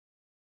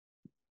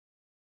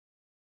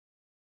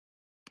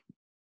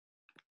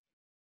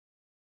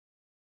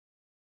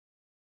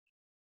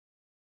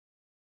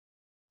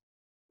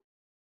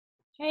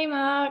Hey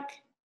Mark.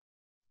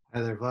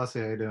 Hi there,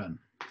 Vasi. How you doing?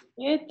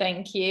 Good,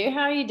 thank you.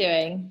 How are you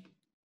doing?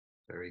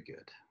 Very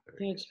good.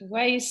 Very Good. good.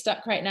 Where are you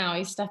stuck right now? Are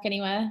you stuck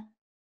anywhere?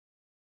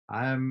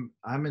 I'm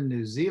in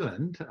New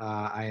Zealand.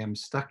 I am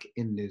stuck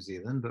in New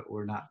Zealand, but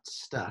we're not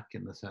stuck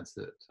in the sense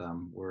that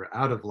we're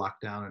out of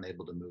lockdown and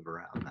able to move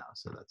around now.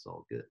 So that's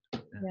all good. Yeah,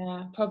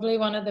 Yeah, probably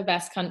one of the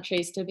best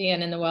countries to be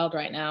in the world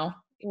right now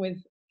with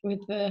the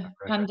record in the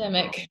world.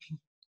 pandemic.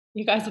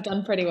 You guys Yeah, have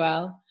done pretty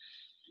well.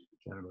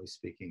 generally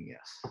speaking,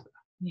 yes.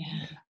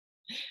 Yeah.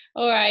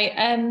 All right.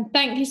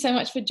 Thank you so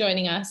much for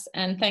joining us,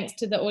 and thanks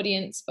to the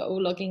audience for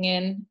all logging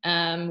in.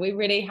 We're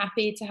really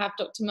happy to have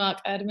Dr. Mark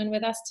Erdmann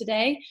with us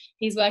today.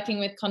 He's working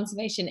with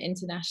Conservation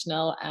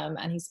International,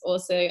 and he's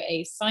also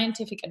a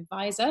scientific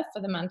advisor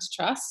for the Manta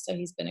Trust. So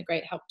he's been a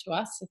great help to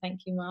us. So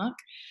thank you, Mark.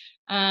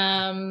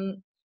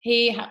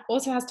 He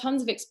also has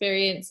tons of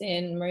experience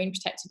in marine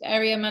protected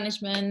area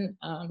management,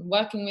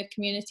 working with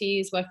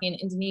communities, working in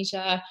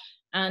Indonesia,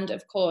 and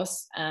of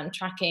course,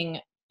 tracking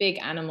big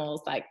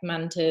animals like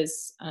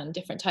mantas and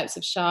different types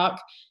of shark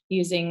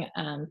using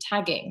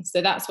tagging.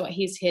 So that's what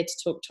he's here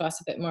to talk to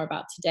us a bit more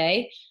about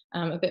today,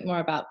 a bit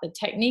more about the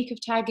technique of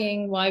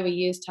tagging, why we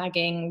use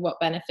tagging, what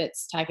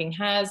benefits tagging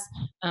has,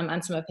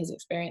 and some of his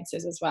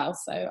experiences as well.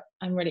 So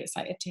I'm really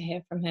excited to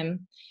hear from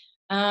him.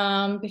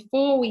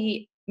 Before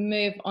we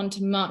move on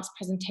to Mark's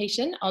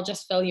presentation, I'll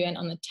just fill you in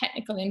on the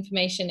technical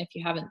information if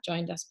you haven't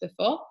joined us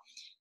before.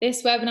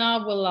 This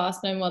webinar will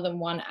last no more than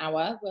 1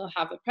 hour. We'll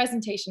have a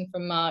presentation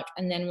from Mark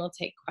and then we'll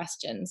take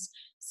questions.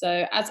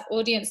 So as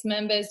audience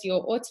members, you're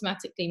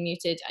automatically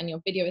muted and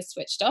your video is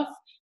switched off,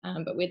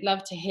 but we'd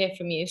love to hear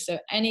from you. So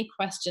any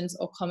questions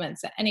or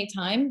comments at any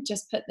time,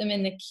 just put them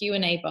in the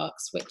Q&A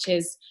box, which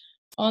is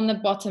on the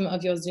bottom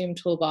of your Zoom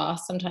toolbar.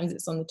 Sometimes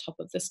it's on the top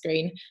of the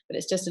screen, but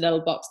it's just a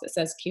little box that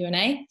says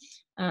Q&A.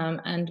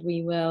 And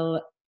we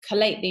will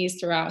collate these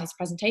throughout his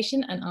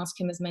presentation and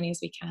ask him as many as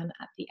we can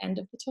at the end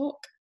of the talk.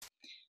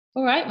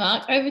 All right,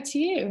 Mark, over to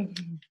you.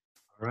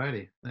 All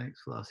righty.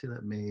 Thanks, Flossie.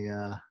 Let me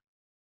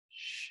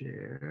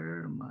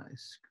share my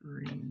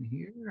screen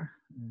here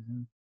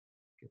and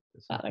get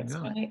this up That and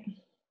looks going. great.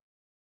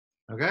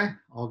 Okay.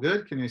 All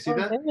good. Can you see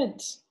that?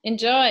 Good.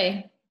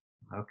 Enjoy.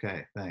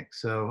 Okay,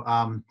 thanks. So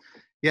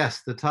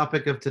yes, the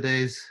topic of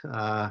today's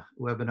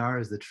webinar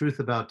is the truth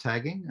about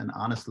tagging, an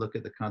honest look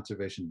at the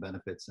conservation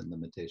benefits and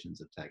limitations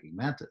of tagging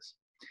mantas.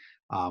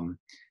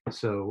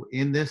 So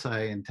in this,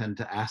 I intend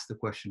to ask the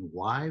question,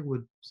 why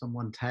would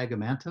someone tag a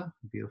manta,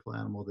 beautiful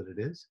animal that it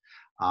is?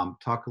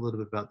 Talk a little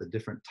bit about the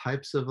different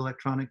types of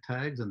electronic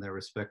tags and their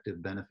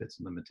respective benefits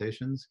and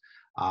limitations.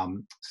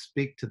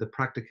 Speak to the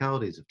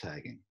practicalities of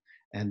tagging.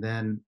 And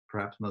then,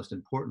 perhaps most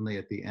importantly,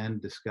 at the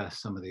end,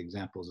 discuss some of the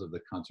examples of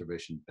the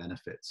conservation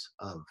benefits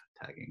of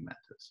tagging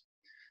mantas.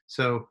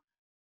 So,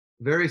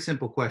 very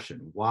simple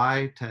question,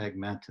 why tag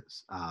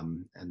mantas?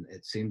 And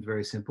it seems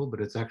very simple, but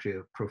it's actually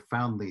a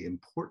profoundly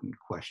important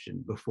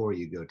question before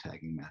you go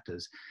tagging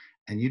mantas.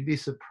 And you'd be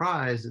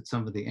surprised at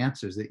some of the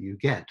answers that you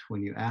get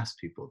when you ask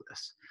people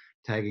this.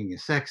 Tagging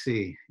is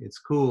sexy, it's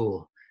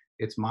cool,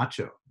 it's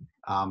macho.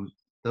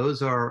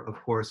 Those are,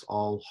 of course,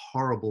 all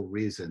horrible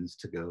reasons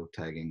to go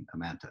tagging a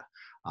manta,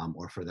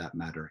 or for that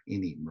matter,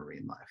 any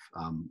marine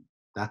life.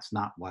 That's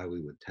not why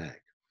we would tag.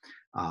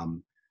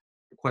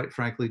 Quite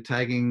frankly,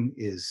 tagging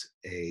is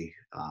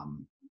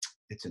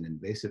it's an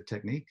invasive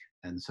technique,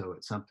 and so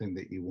it's something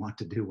that you want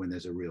to do when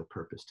there's a real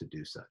purpose to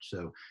do such.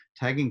 So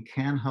tagging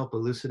can help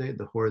elucidate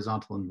the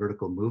horizontal and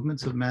vertical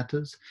movements of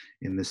mantas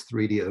in this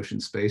 3D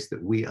ocean space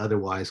that we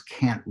otherwise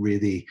can't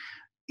really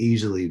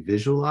easily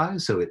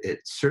visualize. So it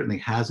certainly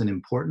has an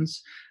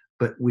importance,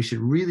 but we should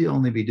really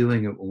only be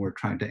doing it when we're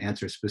trying to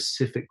answer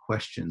specific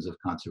questions of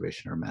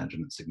conservation or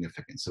management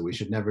significance. So we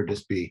should never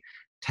just be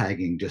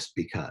tagging just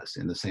because,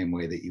 in the same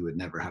way that you would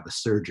never have a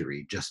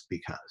surgery just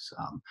because.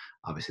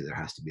 Obviously, there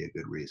has to be a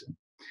good reason.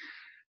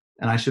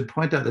 And I should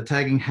point out that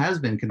tagging has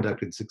been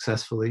conducted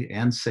successfully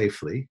and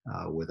safely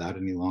without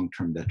any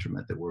long-term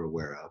detriment that we're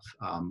aware of,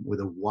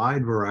 with a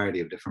wide variety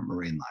of different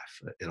marine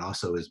life. It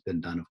also has been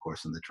done, of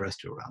course, in the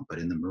terrestrial realm, but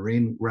in the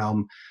marine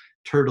realm,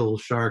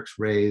 turtles, sharks,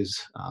 rays,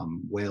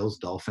 whales,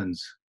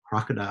 dolphins,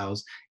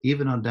 crocodiles,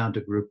 even on down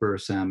to grouper,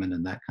 salmon,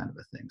 and that kind of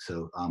a thing.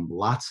 So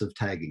lots of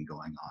tagging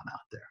going on out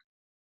there.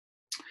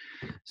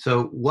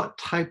 So what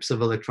types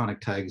of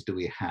electronic tags do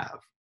we have?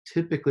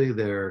 Typically,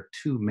 there are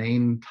two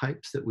main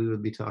types that we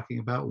would be talking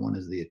about. One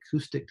is the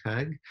acoustic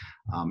tag,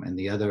 and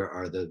the other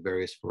are the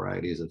various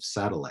varieties of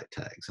satellite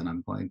tags. And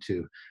I'm going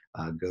to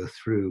go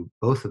through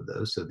both of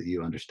those so that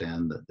you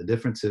understand the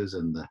differences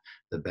and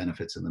the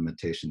benefits and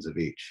limitations of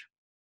each.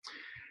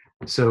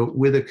 So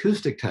with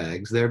acoustic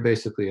tags, they're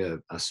basically a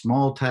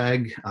small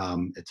tag.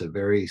 It's a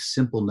very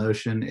simple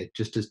notion. It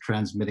just is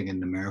transmitting a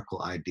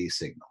numerical ID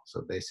signal.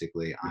 So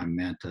basically, I'm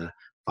Manta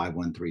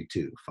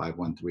 5132,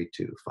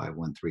 5132,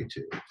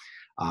 5132.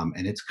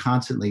 And it's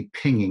constantly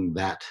pinging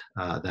that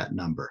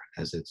number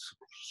as it's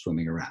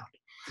swimming around.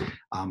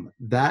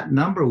 That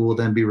number will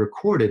then be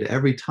recorded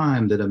every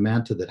time that a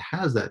manta that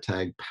has that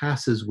tag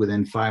passes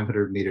within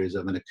 500 meters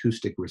of an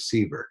acoustic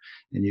receiver.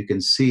 And you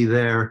can see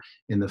there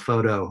in the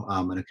photo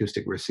an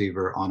acoustic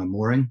receiver on a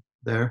mooring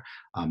there.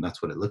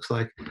 That's what it looks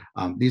like.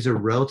 These are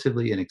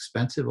relatively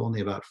inexpensive,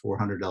 only about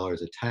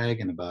 $400 a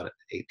tag and about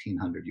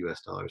 1,800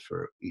 US dollars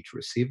for each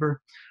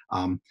receiver.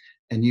 And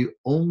you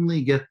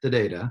only get the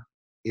data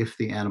if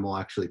the animal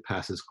actually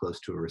passes close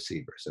to a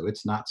receiver. So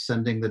it's not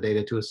sending the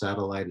data to a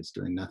satellite, it's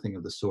doing nothing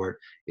of the sort.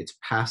 It's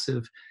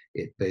passive.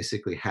 It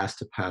basically has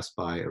to pass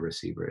by a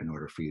receiver in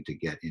order for you to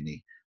get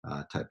any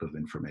type of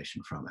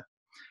information from it.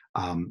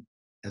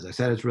 As I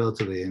said, it's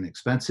relatively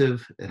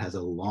inexpensive. It has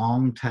a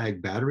long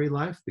tag battery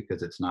life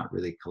because it's not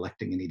really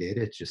collecting any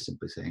data. It's just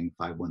simply saying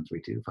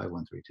 5132,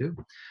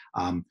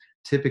 5132.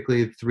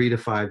 Typically 3 to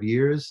 5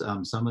 years.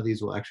 Some of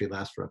these will actually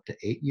last for up to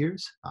 8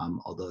 years,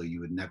 although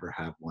you would never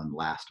have one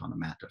last on a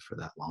manta for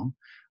that long.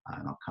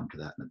 And I'll come to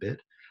that in a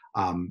bit.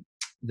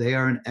 They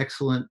are an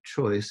excellent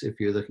choice if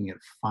you're looking at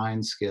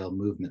fine scale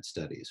movement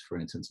studies, for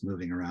instance,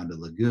 moving around a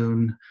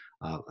lagoon,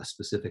 a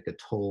specific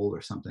atoll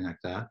or something like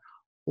that,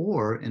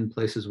 or in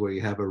places where you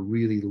have a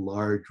really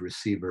large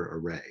receiver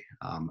array.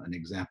 An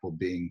example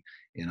being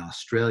in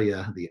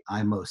Australia, the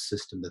IMO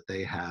system that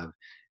they have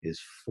is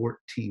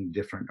 14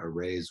 different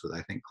arrays with,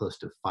 I think, close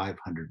to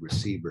 500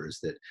 receivers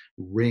that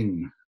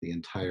ring the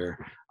entire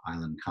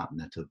island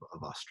continent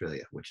of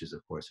Australia, which is,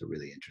 of course, a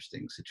really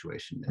interesting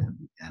situation. And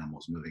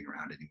animals moving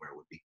around anywhere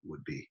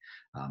would be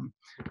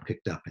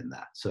picked up in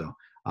that. So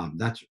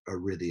that's a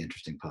really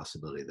interesting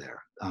possibility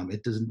there.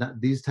 It does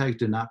not, these tags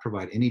do not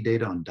provide any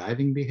data on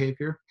diving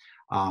behavior,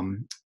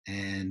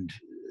 and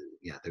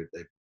yeah, they're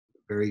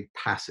very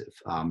passive.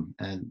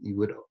 And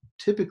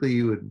typically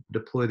you would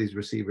deploy these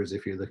receivers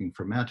if you're looking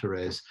for manta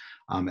rays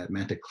at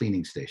manta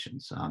cleaning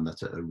stations.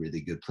 That's a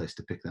really good place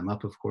to pick them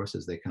up, of course,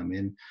 as they come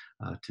in,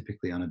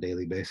 typically on a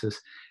daily basis.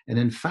 And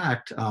in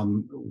fact,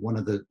 one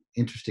of the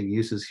interesting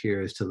uses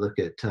here is to look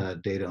at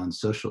data on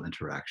social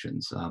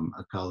interactions.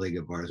 A colleague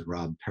of ours,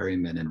 Rob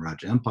Perryman in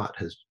Rajampat,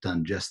 has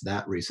done just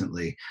that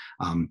recently,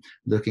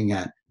 looking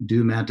at,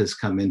 do mantas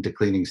come into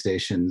cleaning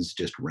stations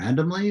just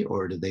randomly,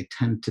 or do they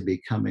tend to be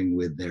coming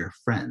with their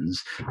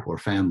friends or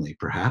family,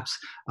 perhaps?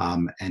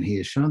 And he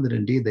has shown that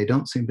indeed they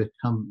don't seem to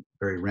come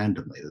very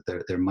randomly,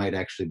 that there might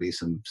actually be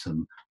some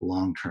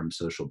long-term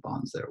social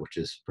bonds there, which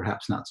is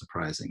perhaps not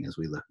surprising as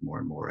we look more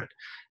and more at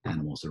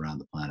animals around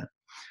the planet.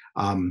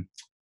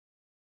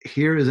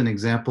 Here is an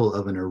example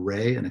of an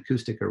array, an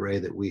acoustic array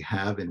that we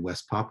have in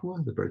West Papua,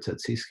 the Bird's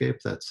Head Seascape.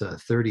 That's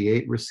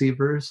 38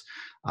 receivers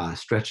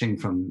stretching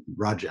from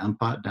Raja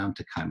Ampat down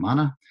to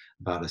Kaimana,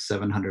 about a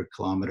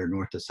 700-kilometer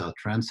north to south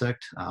transect.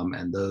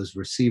 And those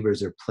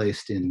receivers are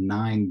placed in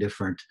 9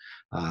 different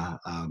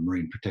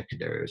marine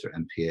protected areas, or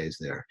MPAs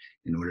there,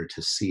 in order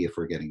to see if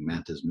we're getting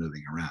mantas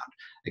moving around.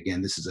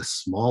 Again, this is a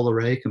small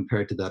array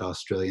compared to that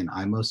Australian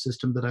IMO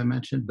system that I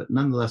mentioned, but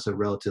nonetheless a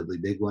relatively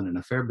big one and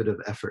a fair bit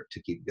of effort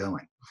to keep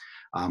going.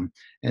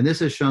 And this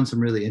has shown some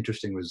really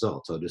interesting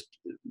results. I'll just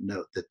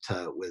note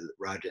that with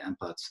Raja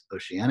Ampat's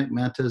oceanic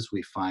mantas,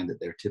 we find that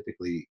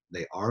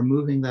they are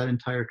moving that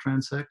entire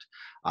transect,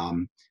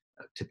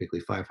 typically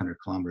 500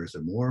 kilometers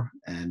or more.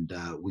 And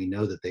we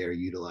know that they are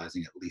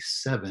utilizing at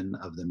least 7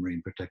 of the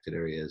marine protected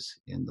areas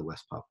in the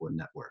West Papua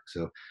network.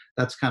 So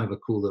that's kind of a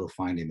cool little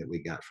finding that we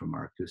got from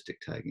our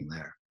acoustic tagging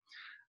there.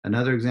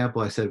 Another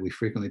example, I said we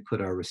frequently put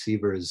our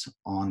receivers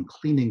on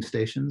cleaning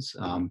stations,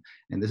 and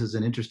this is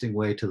an interesting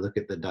way to look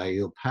at the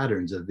diel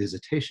patterns of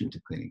visitation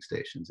to cleaning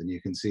stations. And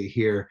you can see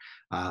here,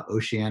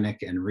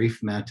 oceanic and reef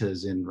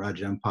mantas in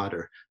Raja Ampat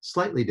are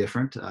slightly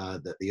different,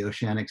 that the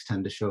oceanics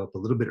tend to show up a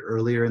little bit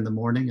earlier in the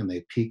morning, and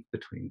they peak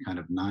between kind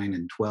of 9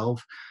 and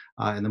 12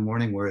 in the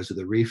morning, whereas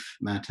the reef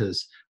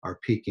mantas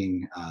are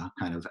peaking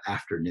kind of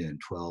afternoon,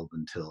 12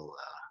 until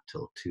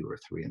 2 or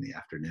 3 in the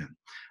afternoon.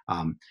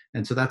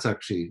 And so that's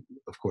actually,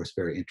 of course,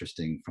 very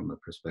interesting from the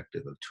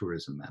perspective of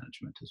tourism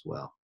management as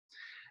well.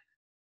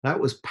 That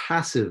was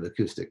passive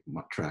acoustic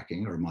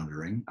tracking or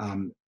monitoring.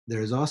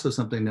 There's also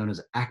something known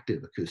as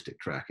active acoustic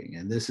tracking.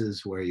 And this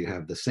is where you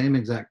have the same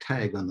exact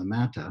tag on the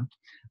manta,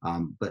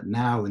 but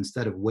now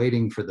instead of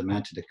waiting for the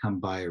manta to come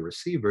by a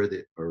receiver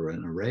or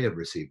an array of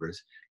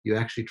receivers, you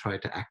actually try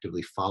to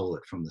actively follow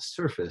it from the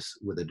surface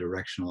with a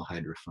directional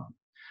hydrophone.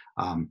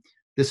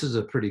 This is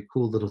a pretty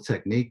cool little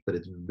technique, but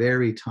it's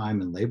very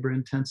time and labor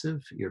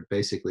intensive. You're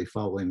basically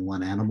following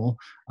one animal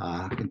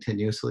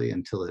continuously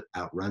until it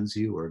outruns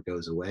you or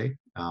goes away,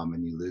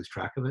 and you lose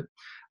track of it.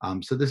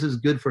 So this is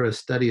good for a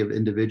study of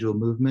individual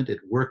movement.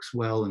 It works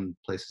well in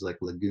places like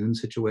lagoon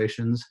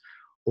situations,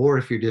 or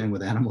if you're dealing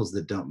with animals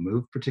that don't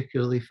move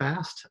particularly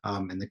fast.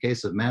 In the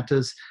case of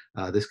mantas,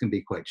 this can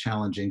be quite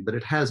challenging, but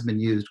it has been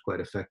used quite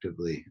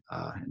effectively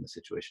in the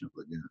situation of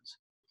lagoons.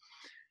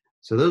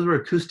 So those were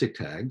acoustic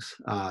tags.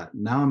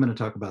 Now I'm going to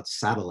talk about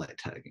satellite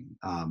tagging,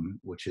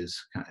 which is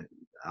kind of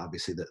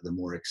obviously the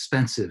more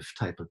expensive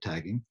type of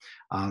tagging.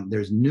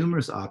 There's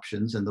numerous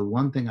options, and the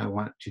one thing I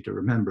want you to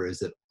remember is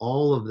that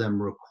all of them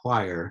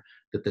require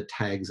that the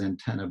tag's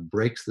antenna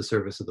breaks the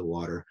surface of the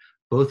water,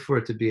 both for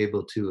it to be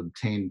able to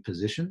obtain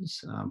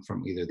positions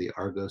from either the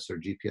Argos or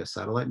GPS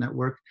satellite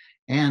network,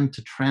 and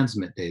to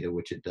transmit data,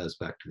 which it does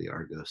back to the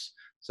Argos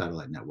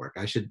satellite network.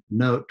 I should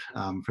note,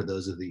 for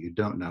those of you who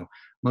don't know,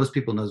 most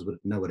people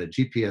know what a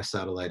GPS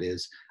satellite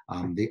is.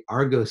 The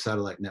Argos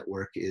satellite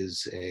network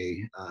is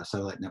a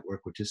satellite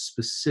network which is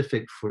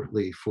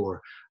specifically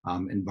for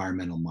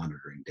environmental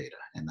monitoring data,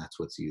 and that's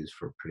what's used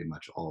for pretty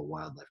much all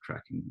wildlife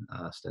tracking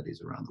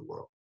studies around the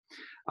world.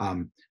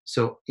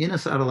 So in a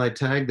satellite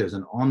tag, there's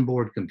an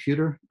onboard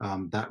computer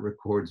that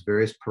records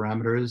various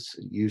parameters,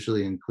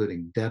 usually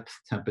including depth,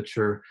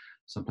 temperature,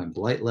 sometimes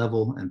light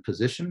level, and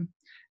position.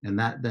 And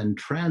that then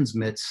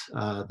transmits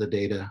the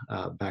data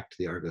back to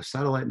the Argos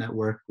satellite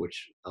network,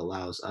 which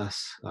allows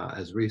us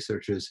as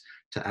researchers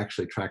to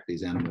actually track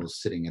these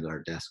animals sitting at our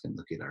desk and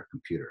looking at our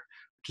computer,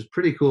 which is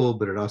pretty cool,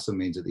 but it also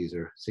means that these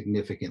are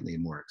significantly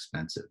more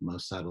expensive.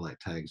 Most satellite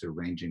tags are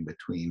ranging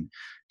between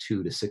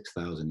 $2,000 to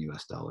 $6,000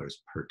 US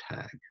per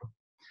tag.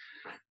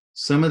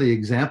 Some of the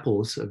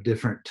examples of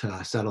different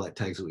satellite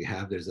tags that we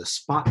have, there's a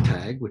spot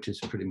tag, which is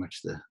pretty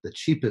much the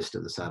cheapest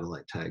of the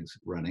satellite tags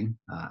running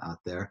out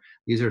there.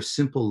 These are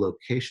simple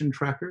location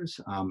trackers,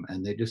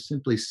 and they just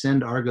simply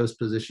send Argos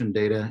position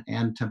data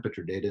and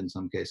temperature data in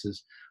some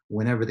cases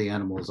whenever the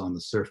animal is on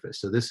the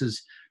surface. So this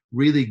is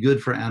really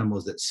good for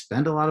animals that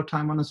spend a lot of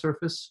time on the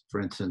surface.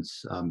 For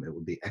instance, it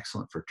would be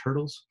excellent for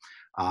turtles.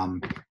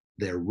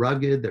 They're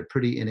rugged, they're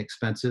pretty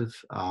inexpensive,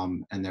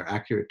 and they're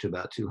accurate to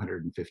about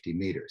 250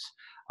 meters.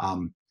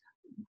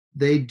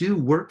 They do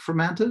work for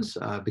mantas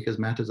because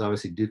mantas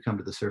obviously do come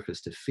to the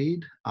surface to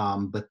feed,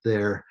 but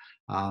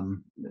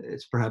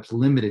it's perhaps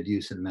limited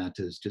use in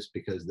mantas just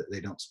because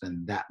they don't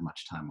spend that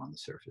much time on the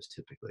surface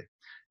typically.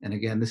 And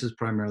again, this is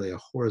primarily a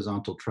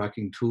horizontal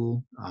tracking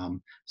tool.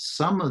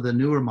 Some of the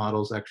newer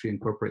models actually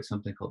incorporate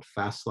something called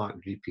fast lock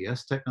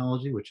GPS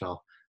technology, which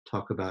I'll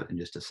talk about in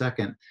just a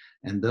second.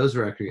 And those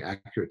are actually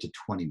accurate to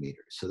 20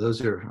 meters. So those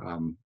are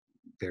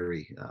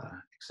very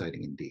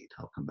exciting indeed.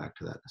 I'll come back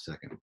to that in a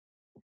second.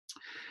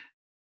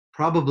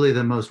 Probably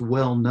the most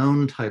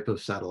well-known type of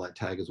satellite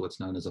tag is what's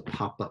known as a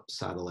pop-up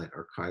satellite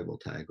archival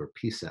tag, or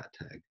PSAT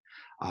tag.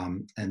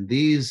 And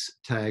these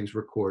tags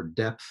record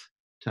depth,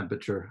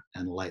 temperature,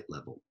 and light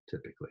level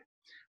typically.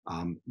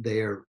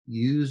 They are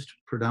used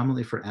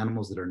predominantly for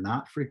animals that are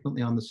not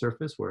frequently on the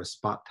surface, where a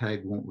spot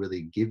tag won't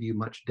really give you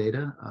much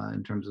data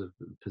in terms of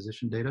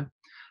position data.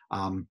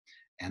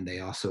 And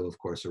they also, of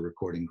course, are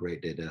recording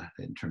great data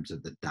in terms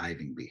of the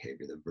diving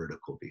behavior, the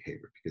vertical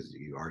behavior, because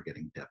you are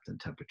getting depth and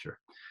temperature.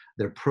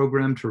 They're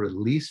programmed to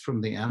release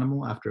from the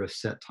animal after a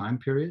set time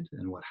period.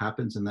 And what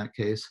happens in that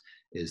case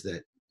is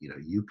that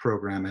you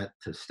program it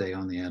to stay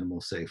on the animal,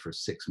 say, for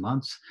 6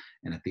 months.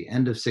 And at the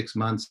end of 6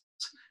 months,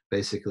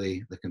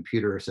 basically the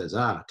computer says,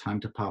 time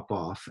to pop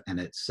off, and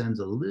it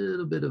sends a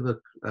little bit of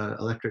a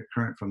electric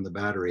current from the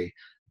battery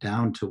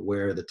down to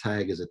where the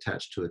tag is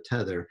attached to a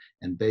tether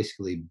and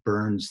basically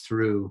burns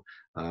through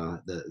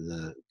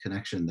the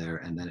connection there,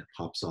 and then it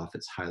pops off.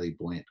 It's highly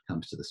buoyant,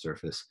 comes to the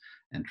surface,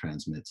 and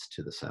transmits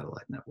to the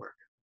satellite network.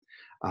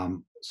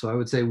 So I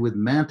would say with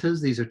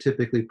mantas, these are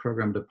typically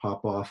programmed to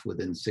pop off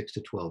within 6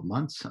 to 12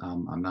 months.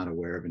 I'm not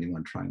aware of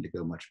anyone trying to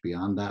go much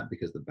beyond that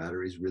because the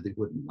batteries really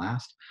wouldn't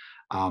last.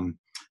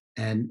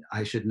 And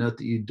I should note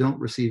that you don't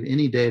receive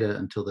any data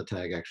until the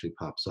tag actually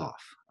pops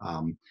off.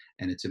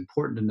 And it's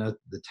important to note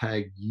that the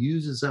tag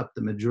uses up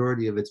the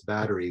majority of its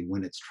battery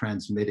when it's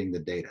transmitting the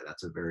data.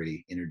 That's a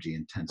very energy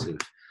intensive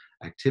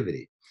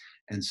activity.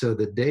 And so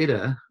the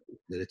data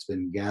that it's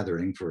been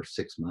gathering for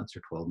 6 months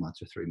or 12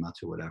 months or 3 months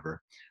or whatever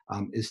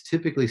is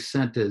typically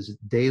sent as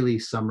daily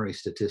summary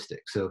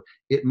statistics. So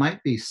it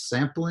might be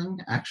sampling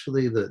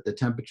actually the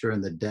temperature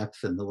and the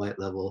depth and the light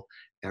level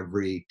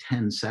every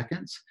 10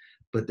 seconds,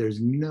 but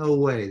there's no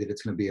way that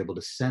it's going to be able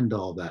to send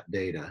all that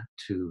data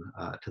to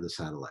the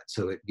satellite.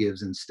 So it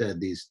gives instead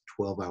these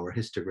 12-hour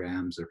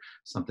histograms or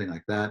something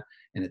like that,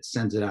 and it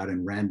sends it out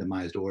in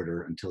randomized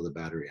order until the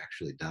battery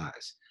actually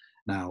dies.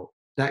 Now,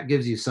 that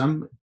gives you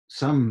some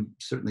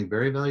certainly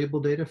very valuable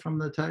data from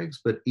the tags,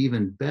 but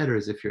even better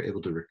is if you're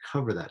able to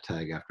recover that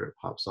tag after it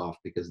pops off,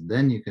 because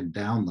then you can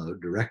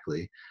download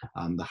directly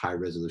the high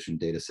resolution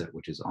data set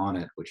which is on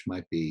it, which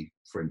might be,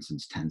 for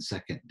instance,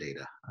 10-second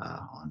data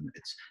on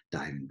its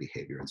diving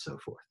behavior and so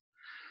forth.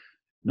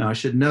 Now, I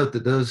should note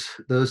that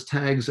those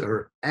tags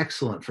are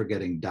excellent for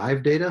getting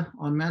dive data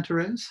on manta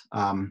rays.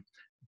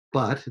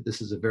 But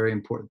this is a very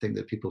important thing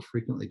that people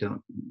frequently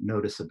don't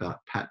notice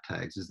about PAT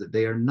tags, is that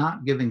they are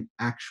not giving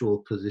actual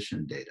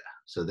position data.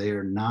 So they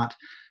are not,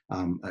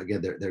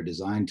 again, they're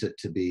designed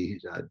to be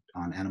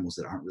on animals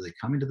that aren't really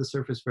coming to the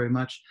surface very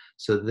much.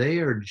 So they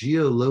are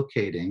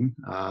geolocating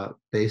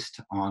based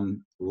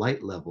on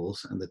light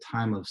levels and the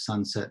time of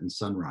sunset and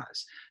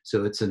sunrise.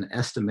 So it's an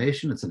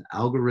estimation, it's an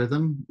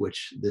algorithm,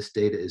 which this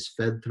data is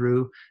fed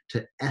through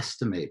to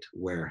estimate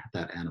where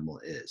that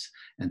animal is.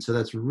 And so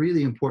that's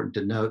really important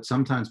to note.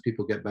 Sometimes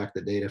people get back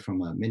the data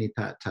from a mini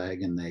PAT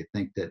tag and they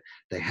think that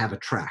they have a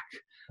track.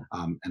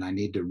 And I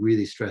need to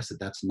really stress that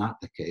that's not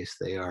the case.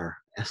 They are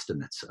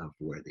estimates of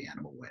where the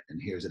animal went.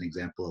 And here's an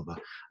example of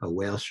a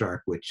whale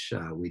shark, which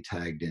we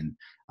tagged in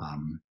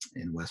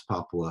West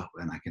Papua,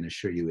 and I can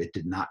assure you it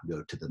did not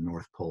go to the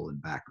North Pole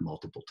and back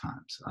multiple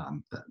times.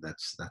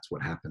 That's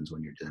what happens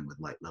when you're dealing with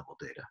light level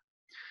data.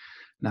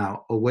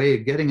 Now, a way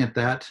of getting at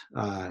that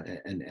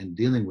and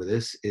dealing with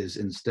this is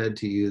instead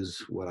to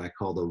use what I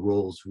call the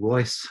Rolls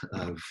Royce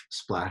of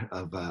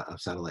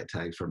satellite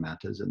tags for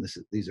mantas, and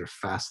these are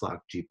FastLock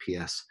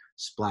GPS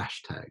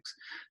splash tags.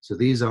 So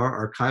these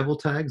are archival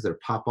tags; they're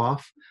pop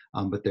off,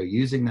 but they're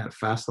using that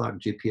FastLock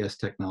GPS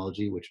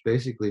technology, which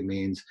basically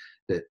means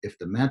that if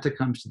the manta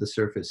comes to the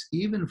surface,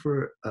 even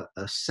for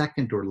a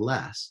second or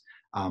less,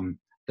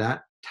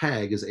 that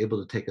tag is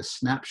able to take a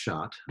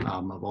snapshot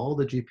of all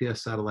the GPS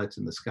satellites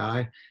in the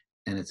sky,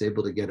 and it's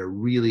able to get a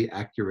really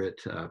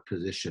accurate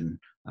position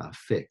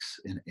fix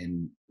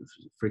in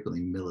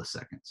frequently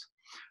milliseconds.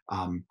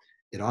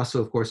 It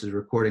also, of course, is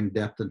recording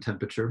depth and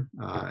temperature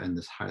and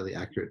this highly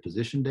accurate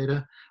position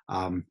data.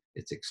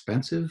 It's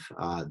expensive.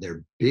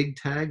 They're big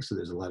tags, so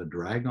there's a lot of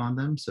drag on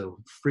them. So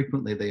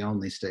frequently they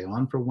only stay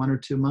on for 1 or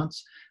 2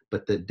 months,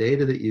 but the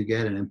data that you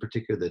get, and in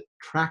particular the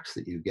tracks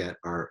that you get,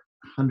 are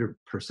 100%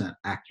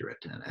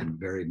 accurate and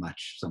very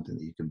much something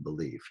that you can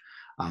believe.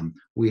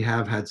 We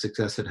have had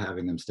success at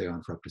having them stay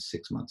on for up to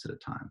 6 months at a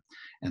time.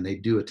 And they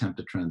do attempt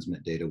to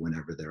transmit data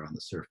whenever they're on the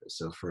surface.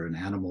 So for an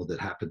animal that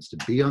happens to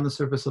be on the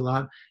surface a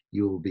lot,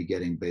 you will be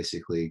getting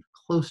basically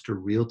close to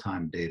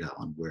real-time data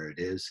on where it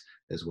is,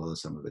 as well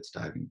as some of its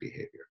diving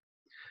behavior.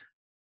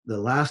 The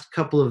last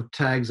couple of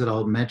tags that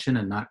I'll mention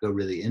and not go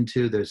really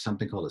into, there's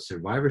something called a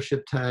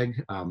survivorship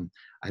tag.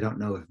 I don't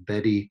know if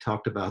Betty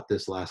talked about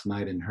this last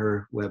night in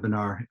her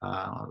webinar,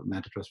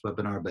 Manta Trust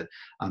webinar, but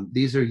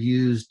these are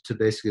used to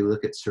basically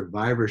look at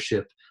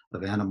survivorship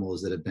of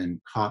animals that have been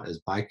caught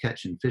as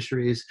bycatch in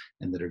fisheries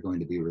and that are going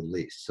to be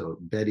released. So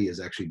Betty is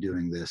actually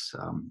doing this,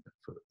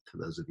 for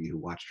those of you who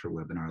watched her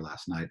webinar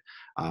last night,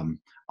 on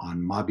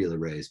mobula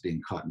rays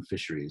being caught in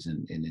fisheries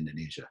in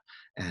Indonesia.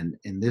 And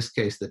in this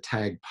case, the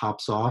tag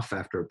pops off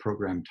after a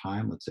programmed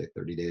time, let's say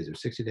 30 days or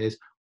 60 days,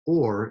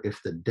 or if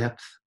the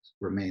depth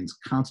remains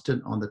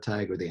constant on the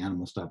tag or the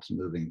animal stops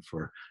moving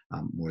for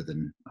more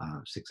than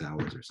 6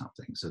 hours or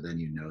something. So then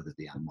you know that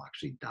the animal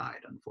actually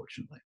died,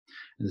 unfortunately.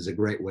 And this is a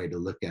great way to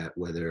look at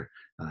whether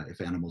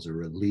if animals are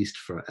released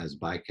as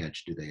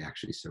bycatch, do they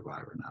actually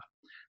survive or not.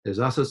 There's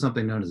also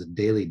something known as a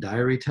daily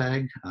diary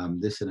tag.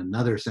 This in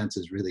another sense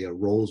is really a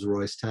Rolls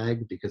Royce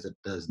tag because it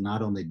does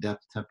not only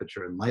depth,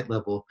 temperature, and light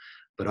level,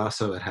 but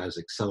also it has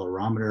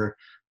accelerometer,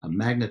 a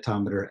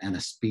magnetometer, and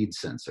a speed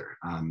sensor.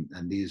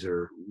 And these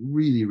are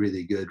really,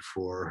 really good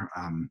for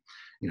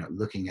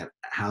looking at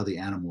how the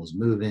animal is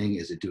moving.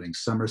 Is it doing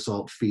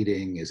somersault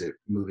feeding? Is it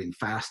moving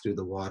fast through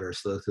the water,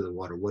 slow through the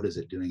water? What is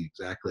it doing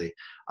exactly?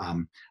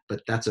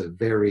 But that's a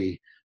very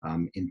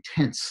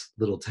intense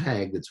little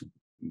tag that's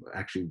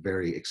actually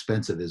very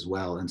expensive as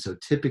well. And so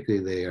typically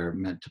they are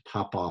meant to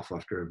pop off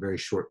after a very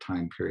short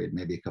time period,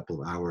 maybe a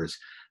couple of hours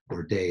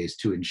or days,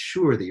 to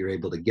ensure that you're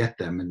able to get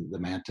them and the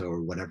manta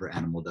or whatever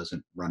animal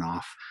doesn't run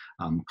off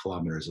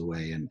kilometers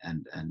away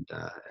and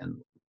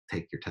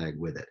take your tag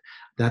with it.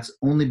 That's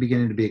only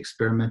beginning to be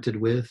experimented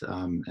with,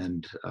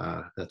 and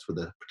that's with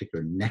a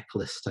particular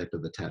necklace type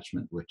of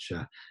attachment, which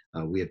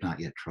we have not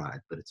yet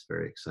tried, but it's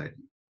very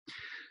exciting.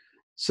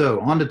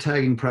 So on to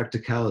tagging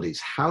practicalities.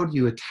 How do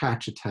you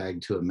attach a tag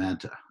to a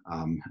manta?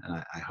 And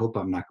I hope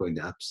I'm not going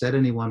to upset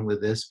anyone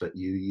with this, but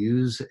you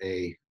use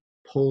a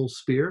pole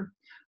spear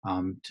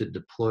to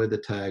deploy the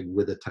tag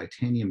with a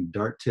titanium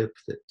dart tip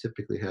that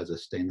typically has a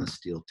stainless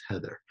steel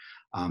tether.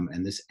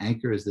 And this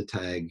anchors the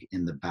tag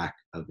in the back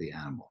of the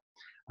animal.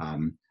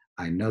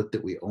 I note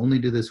that we only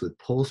do this with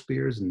pole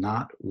spears,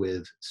 not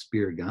with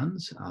spear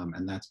guns.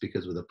 And that's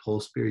because with a pole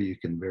spear, you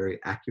can very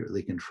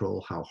accurately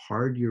control how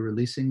hard you're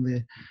releasing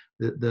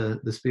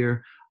the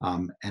spear.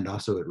 And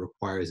also it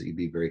requires that you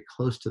be very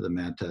close to the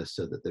manta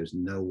so that there's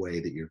no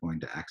way that you're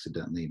going to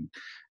accidentally,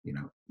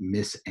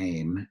 miss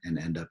aim and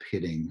end up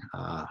hitting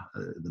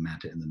the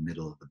manta in the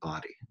middle of the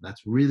body.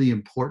 That's really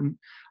important.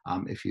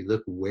 If you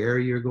look where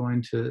you're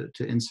going to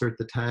insert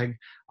the tag,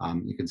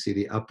 you can see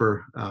the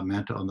upper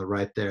manta on the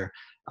right there.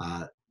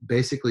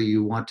 Basically,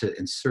 you want to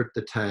insert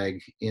the tag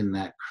in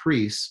that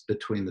crease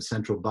between the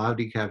central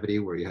body cavity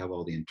where you have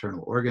all the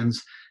internal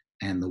organs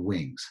and the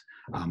wings.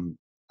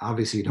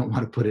 Obviously, you don't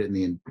want to put it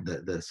in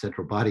the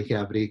central body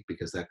cavity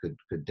because that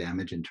could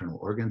damage internal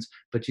organs,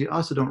 but you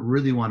also don't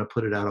really want to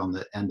put it out on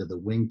the end of the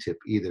wingtip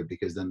either,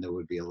 because then there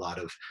would be a lot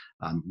of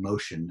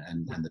motion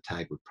and the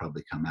tag would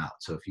probably come out.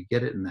 So if you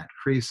get it in that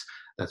crease,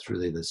 that's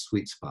really the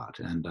sweet spot.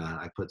 And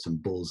I put some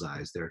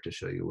bullseyes there to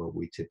show you what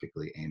we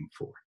typically aim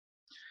for.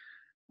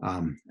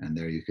 And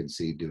there you can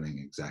see doing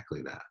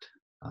exactly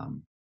that.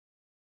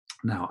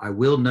 Now, I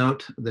will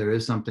note there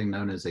is something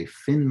known as a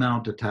fin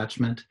mount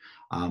attachment.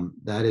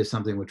 That is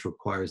something which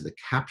requires the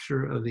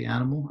capture of the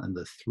animal and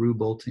the through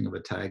bolting of a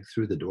tag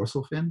through the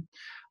dorsal fin.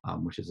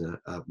 which is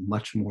a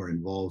much more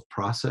involved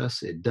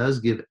process. It does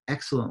give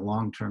excellent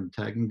long-term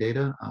tagging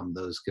data.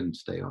 Those can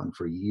stay on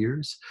for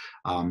years,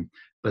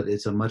 but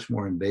it's a much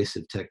more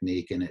invasive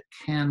technique, and it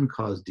can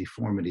cause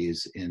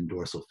deformities in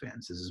dorsal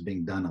fins. This is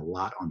being done a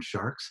lot on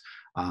sharks,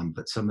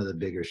 but some of the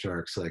bigger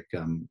sharks like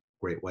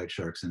great white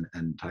sharks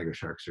and tiger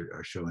sharks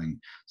are showing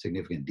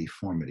significant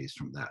deformities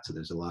from that. So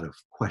there's a lot of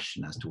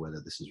question as to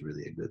whether this is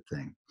really a good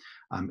thing.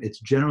 It's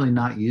generally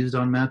not used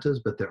on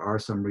mantas, but there are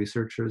some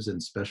researchers in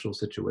special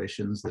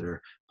situations that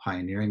are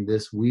pioneering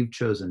this. We've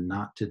chosen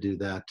not to do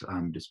that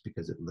just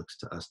because it looks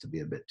to us to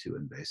be a bit too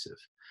invasive.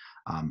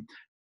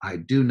 I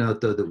do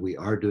note, though, that we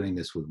are doing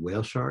this with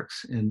whale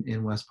sharks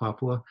in West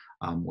Papua,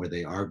 where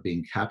they are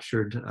being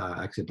captured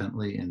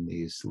accidentally in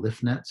these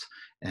lift nets,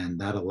 and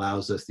that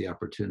allows us the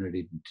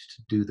opportunity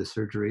to do the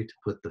surgery, to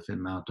put the fin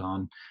mount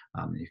on.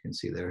 You can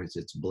see there is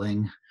its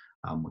bling,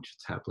 which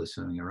it's happily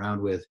swimming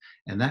around with,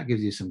 and that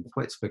gives you some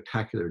quite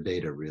spectacular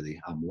data, really.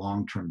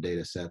 Long-term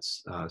data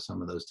sets.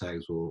 Some of those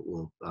tags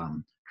will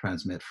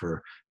transmit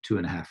for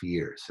 2.5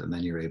 years, and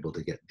then you're able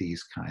to get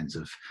these kinds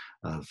of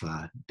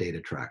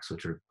data tracks,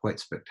 which are quite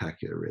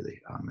spectacular,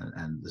 really.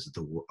 And this is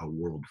a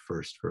world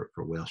first for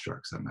whale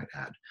sharks, I might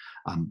add.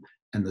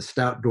 And the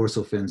stout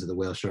dorsal fins of the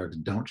whale sharks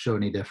don't show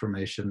any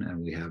deformation,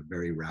 and we have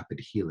very rapid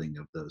healing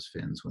of those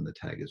fins when the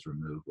tag is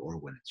removed or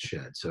when it's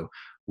shed. So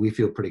we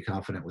feel pretty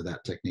confident with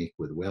that technique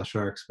with whale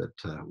sharks, but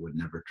would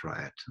never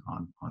try it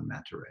on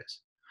manta rays.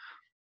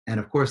 And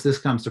of course, this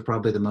comes to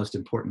probably the most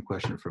important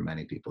question for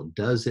many people.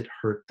 Does it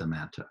hurt the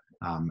manta?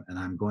 And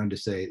I'm going to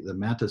say the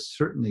manta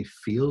certainly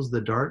feels the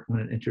dart when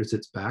it enters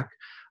its back.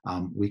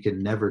 We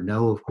can never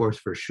know, of course,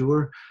 for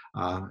sure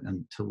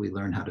until we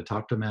learn how to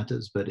talk to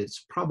mantas, but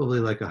it's probably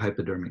like a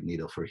hypodermic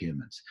needle for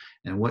humans.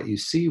 And what you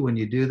see when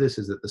you do this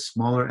is that the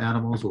smaller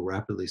animals will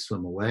rapidly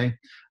swim away.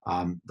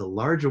 The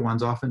larger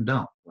ones often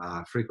don't.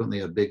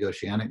 Frequently, a big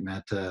oceanic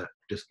manta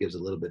just gives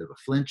a little bit of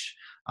a flinch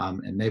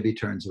and maybe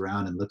turns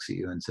around and looks at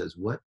you and says,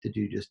 "What did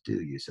you just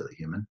do, you silly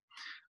human?"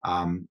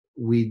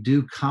 We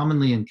do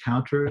commonly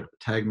encounter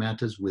tag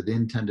mantas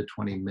within 10 to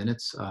 20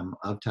 minutes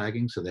of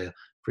tagging, so they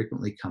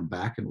frequently come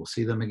back and we'll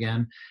see them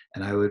again.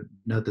 And I would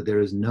note that there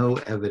is no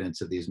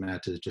evidence of these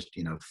mantas just,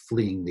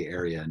 fleeing the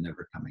area and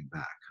never coming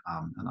back.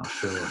 And I'll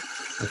show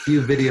a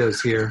few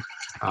videos here.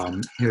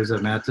 Here's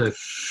a manta,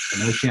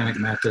 an oceanic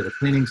manta at a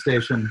cleaning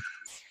station.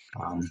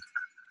 And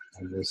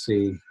you'll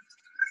see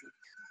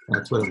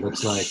that's what it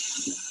looks like.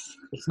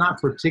 It's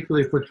not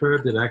particularly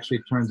perturbed. It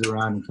actually turns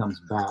around and comes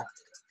back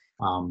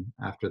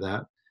after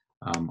that.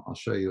 I'll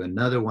show you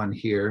another one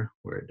here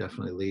where it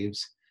definitely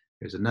leaves.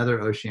 There's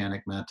another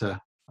oceanic manta.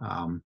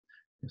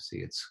 You'll see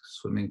it's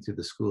swimming through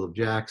the school of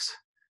jacks.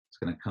 It's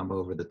going to come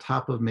over the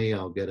top of me.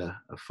 I'll get a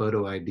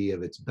photo ID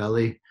of its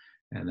belly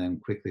and then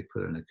quickly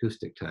put an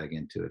acoustic tag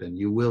into it. And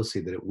you will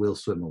see that it will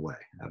swim away,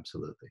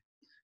 absolutely.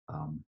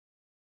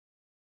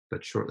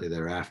 But shortly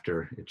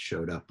thereafter, it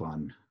showed up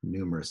on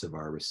numerous of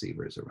our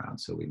receivers around,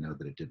 so we know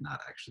that it did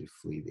not actually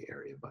flee the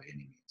area by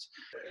any means.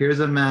 Here's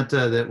a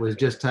manta that was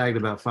just tagged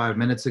about 5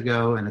 minutes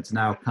ago, and it's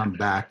now come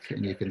back,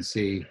 and you can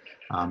see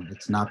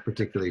it's not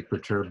particularly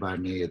perturbed by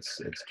me.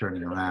 It's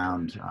turning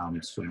around,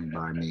 swimming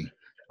by me,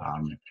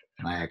 and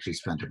I actually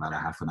spent about a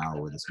half an hour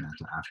with this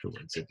manta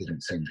afterwards. It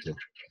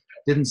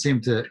didn't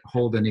seem to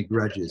hold any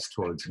grudges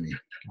towards me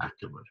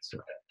afterwards. So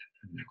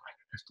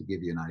just to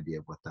give you an idea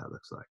of what that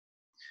looks like.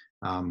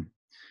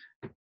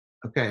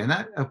 Okay, and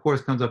that of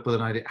course comes up with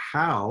an idea.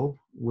 How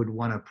would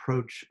one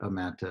approach a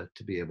manta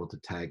to be able to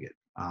tag it,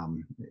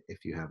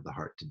 if you have the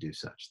heart to do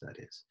such, that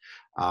is.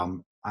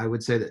 I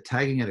would say that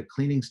tagging at a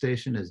cleaning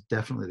station is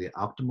definitely the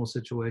optimal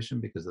situation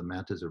because the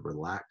mantas are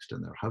relaxed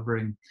and they're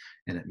hovering,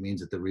 and it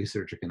means that the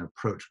researcher can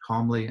approach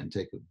calmly and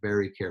take a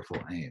very careful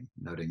aim,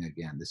 noting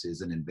again, this is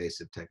an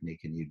invasive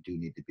technique and you do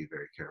need to be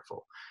very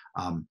careful.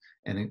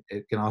 And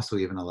it can also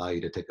even allow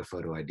you to take a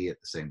photo ID at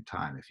the same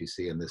time. If you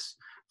see in this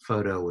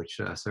photo, which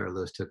Sarah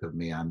Lewis took of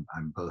me, I'm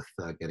both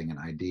getting an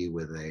ID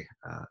with a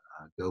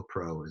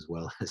GoPro as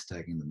well as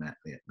tagging the manta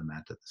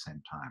at the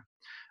same time.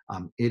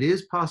 It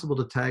is possible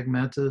to tag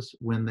mantas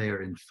when they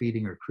are in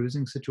feeding or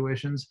cruising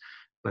situations,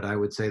 but I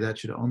would say that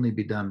should only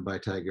be done by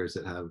taggers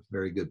that have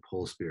very good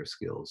pole spear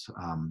skills,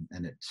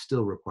 and it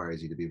still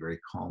requires you to be very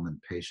calm and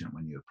patient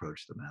when you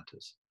approach the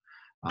mantas.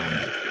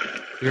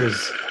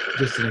 Here's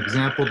just an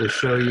example to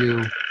show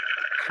you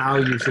how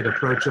you should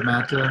approach a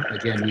manta.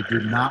 Again, you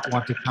do not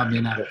want to come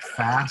in at it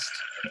fast.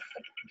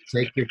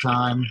 Take your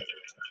time,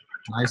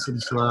 nice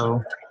and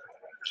slow,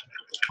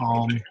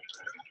 calm. Make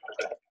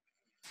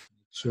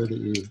sure that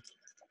you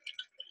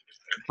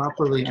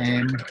properly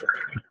aim.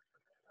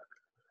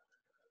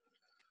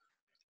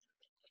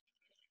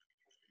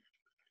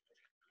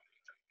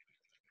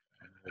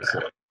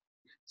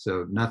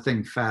 So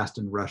nothing fast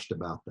and rushed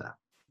about that,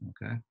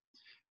 okay?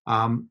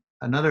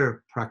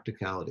 Another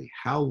practicality,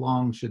 how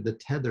long should the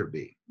tether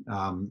be?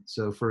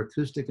 So for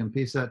acoustic and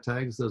PSAT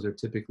tags, those are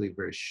typically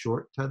very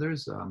short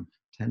tethers,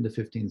 10 to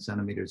 15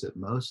 centimeters at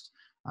most,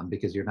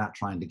 because you're not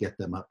trying to get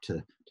them up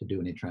to do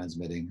any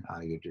transmitting.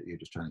 You're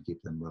just trying to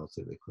keep them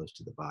relatively close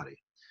to the body.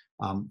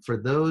 For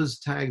those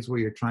tags where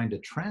you're trying to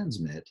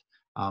transmit,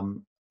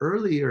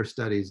 earlier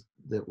studies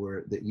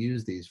that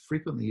used these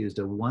frequently used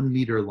a 1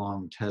 meter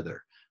long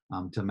tether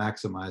to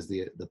maximize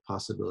the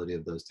possibility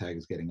of those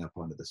tags getting up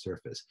onto the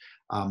surface.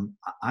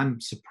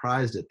 I'm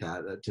surprised at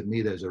that. To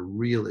me, there's a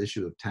real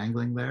issue of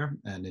tangling there.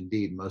 And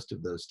indeed, most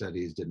of those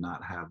studies did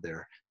not have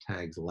their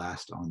tags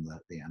last on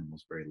the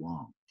animals very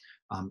long.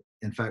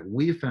 In fact,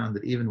 we found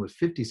that even with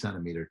 50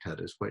 centimeter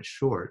tethers, quite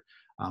short,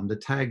 the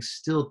tags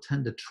still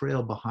tend to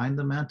trail behind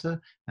the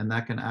manta, and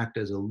that can act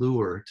as a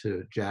lure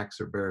to jacks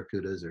or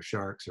barracudas or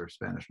sharks or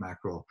Spanish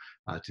mackerel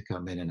to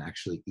come in and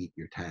actually eat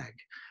your tag,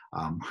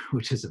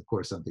 which is, of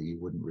course, something you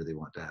wouldn't really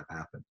want to have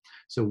happen.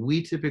 So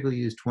we typically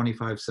use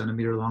 25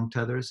 centimeter long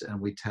tethers,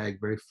 and we tag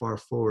very far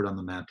forward on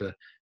the manta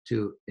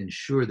to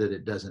ensure that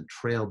it doesn't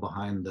trail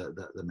behind the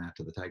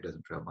manta, the tag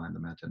doesn't trail behind the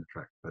manta and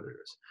attract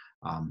predators.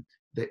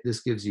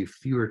 This gives you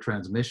fewer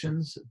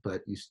transmissions,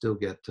 but you still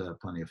get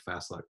plenty of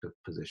fast locked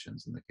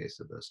positions in the case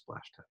of those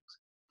splash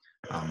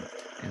tags.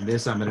 In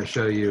this, I'm going to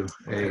show you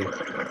a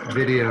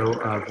video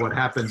of what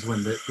happens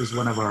when this is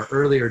one of our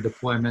earlier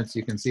deployments.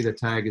 You can see the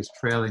tag is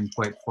trailing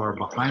quite far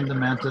behind the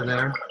manta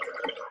there.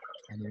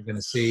 And you're going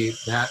to see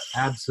that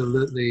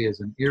absolutely is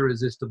an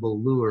irresistible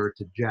lure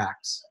to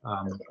jacks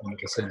in the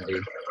vicinity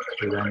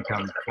who then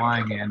come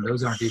flying in.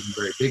 Those aren't even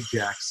very big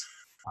jacks.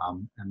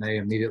 And they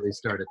immediately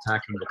start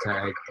attacking the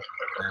tag, and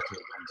the manta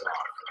runs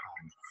off.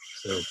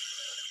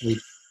 So we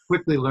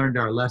quickly learned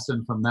our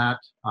lesson from that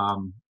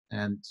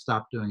and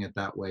stopped doing it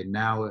that way.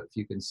 Now, if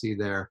you can see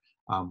there,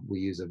 we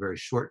use a very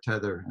short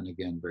tether and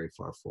again, very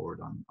far forward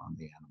on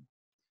the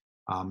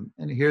animal.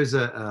 And here's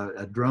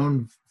a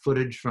drone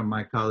footage from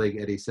my colleague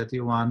Eddie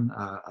Setiawan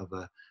of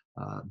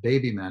a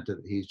baby manta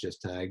that he's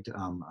just tagged.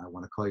 I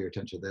want to call your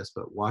attention to this,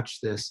 but watch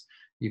this.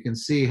 You can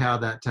see how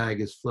that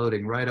tag is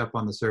floating right up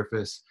on the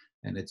surface,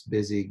 and it's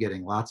busy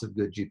getting lots of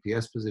good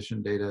GPS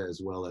position data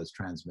as well as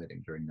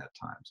transmitting during that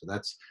time. So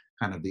that's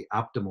kind of the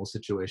optimal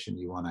situation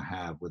you want to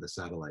have with a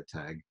satellite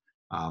tag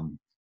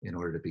in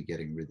order to be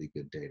getting really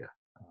good data.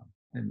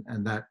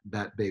 And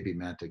that baby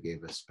manta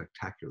gave us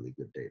spectacularly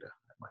good data,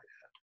 I might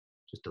add.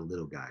 Just a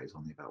little guy, is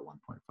only about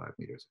 1.5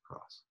 meters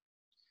across.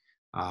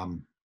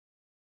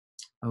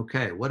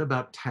 Okay, what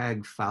about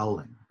tag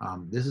fouling?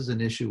 This is an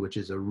issue which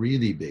is a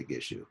really big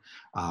issue.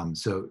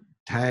 So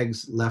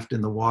tags left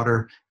in the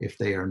water, if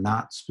they are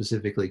not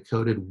specifically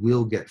coated,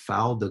 will get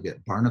fouled. They'll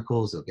get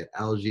barnacles, they'll get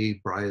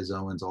algae,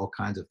 bryozoans, all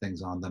kinds of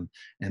things on them.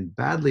 And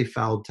badly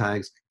fouled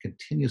tags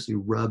continuously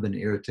rub and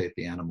irritate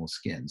the animal's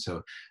skin.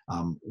 So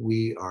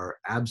we are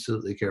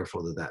absolutely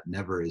careful that that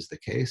never is the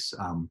case.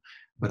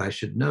 But I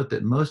should note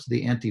that most of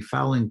the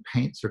anti-fouling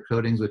paints or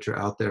coatings which are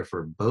out there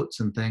for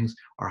boats and things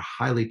are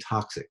highly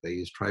toxic. They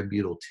use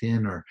tributyl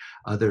tin or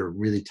other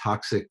really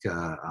toxic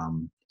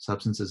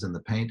substances in the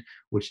paint,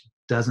 which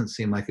doesn't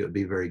seem like it would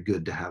be very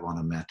good to have on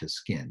a manta's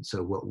skin.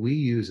 So what we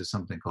use is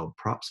something called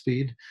Prop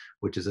Speed,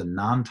 which is a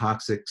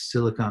non-toxic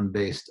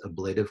silicone-based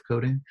ablative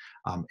coating.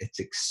 It's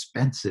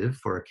expensive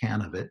for a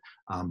can of it,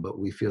 but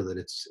we feel that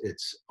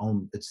it's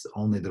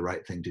only the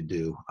right thing to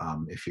do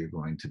if you're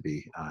going to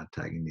be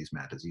tagging these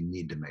mantas. You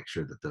need to make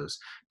sure that those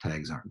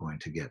tags aren't going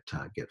to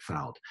get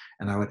fouled.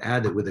 And I would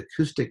add that with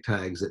acoustic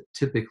tags that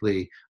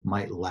typically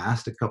might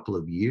last a couple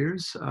of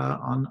years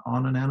on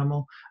an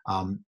animal,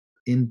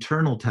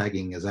 internal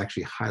tagging is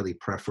actually highly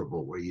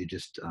preferable, where you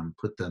just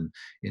put them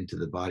into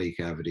the body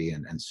cavity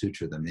and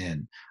suture them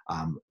in,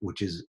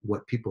 which is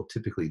what people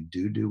typically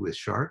do with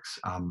sharks.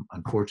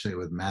 Unfortunately,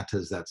 with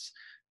mantas, that's,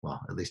 well,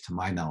 at least to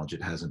my knowledge,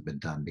 it hasn't been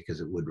done because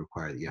it would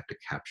require that you have to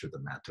capture the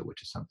manta,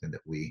 which is something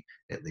that we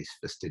at least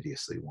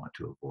fastidiously want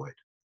to avoid.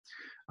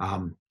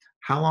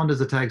 How long does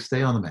the tag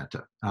stay on the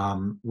manta?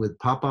 With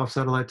pop-off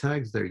satellite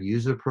tags, they're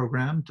user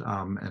programmed,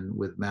 and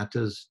with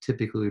mantas,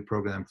 typically we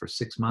program for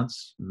 6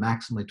 months,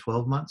 maximally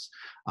 12 months.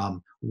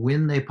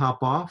 When they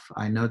pop off,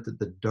 I note that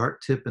the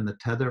dart tip and the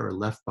tether are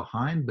left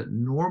behind, but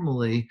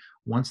normally,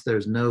 once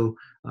there's no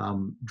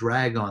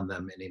drag on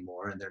them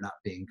anymore and they're not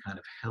being kind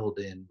of held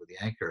in with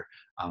the anchor,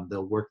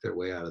 they'll work their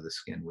way out of the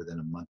skin within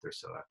a month or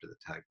so after the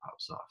tag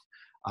pops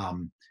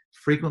off.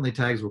 Frequently,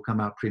 tags will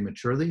come out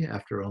prematurely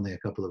after only a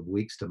couple of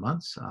weeks to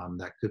months.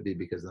 That could be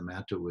because the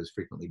manta was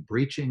frequently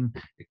breaching.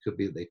 It could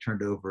be they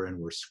turned over and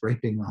were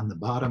scraping on the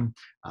bottom.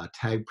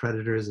 Tag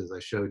predators, as I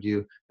showed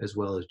you, as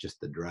well as just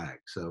the drag.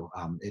 So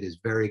it is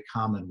very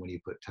common when you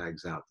put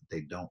tags out that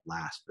they don't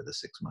last for the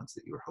 6 months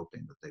that you were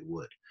hoping that they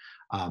would.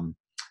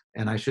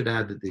 And I should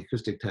add that the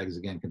acoustic tags,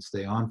 again, can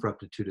stay on for up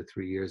to 2 to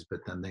 3 years, but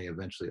then they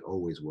eventually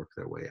always work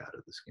their way out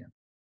of the skin.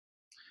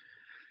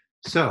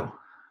 So,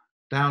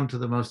 down to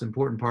the most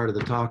important part of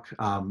the talk,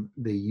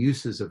 the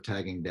uses of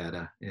tagging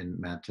data in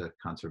manta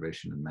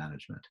conservation and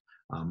management.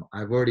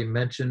 I've already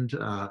mentioned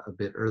a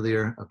bit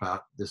earlier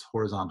about this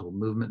horizontal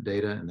movement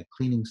data, and the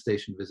cleaning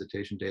station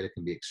visitation data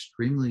can be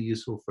extremely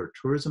useful for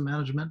tourism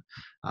management,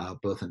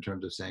 both in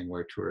terms of saying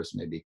where tourists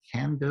maybe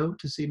can go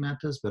to see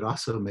mantas, but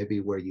also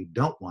maybe where you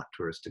don't want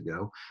tourists to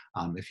go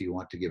if you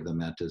want to give the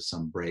mantas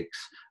some breaks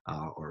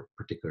or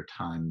particular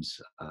times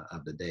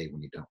of the day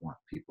when you don't want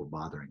people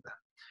bothering them.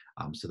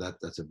 So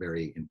that's a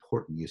very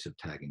important use of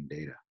tagging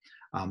data.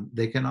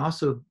 They can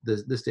also,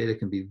 this data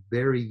can be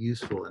very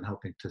useful in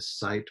helping to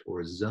site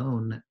or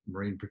zone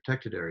marine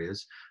protected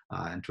areas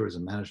and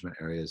tourism management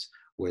areas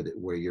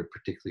where you're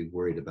particularly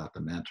worried about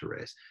the manta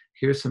rays.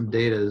 Here's some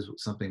data,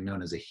 something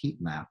known as a heat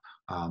map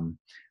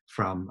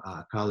from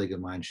a colleague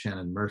of mine,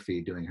 Shannon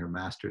Murphy, doing her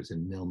master's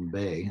in Milne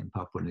Bay in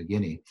Papua New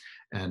Guinea.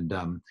 And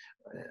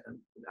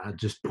I'll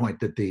just point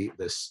that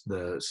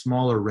the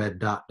smaller red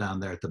dot down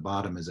there at the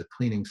bottom is a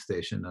cleaning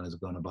station known as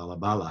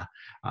Gonabalabala,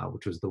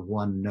 which was the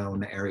one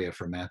known area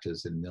for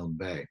mantas in Milne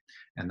Bay.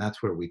 And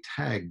that's where we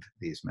tagged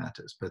these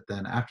mantas. But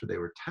then after they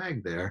were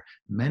tagged there,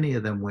 many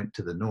of them went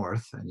to the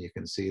north, and you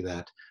can see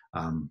that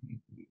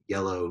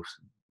yellow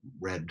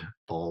red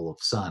ball of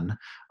sun,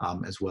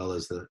 as well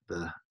as the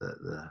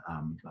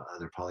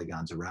other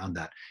polygons around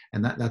that.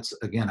 And that's,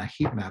 again, a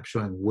heat map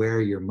showing where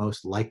you're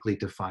most likely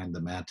to find the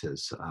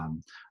mantas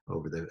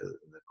over the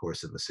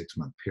course of a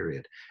 6-month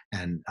period.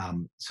 And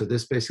so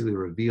this basically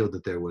revealed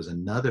that there was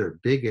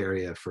another big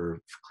area for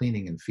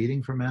cleaning and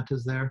feeding for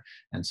mantas there.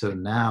 And so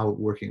now,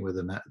 working with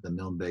the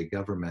Milne Bay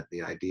government,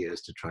 the idea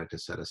is to try to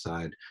set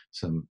aside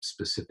some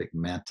specific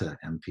manta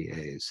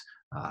MPAs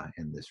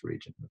in this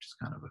region, which is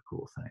kind of a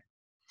cool thing.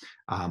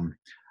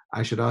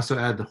 I should also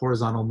add the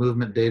horizontal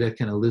movement data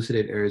can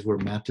elucidate areas where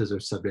mantas are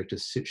subject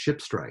to ship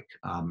strike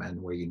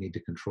and where you need to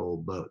control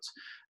boats.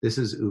 This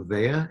is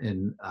Uvea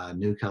in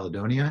New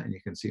Caledonia, and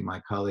you can see my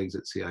colleagues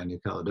at CI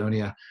New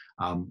Caledonia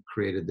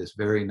created this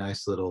very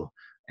nice little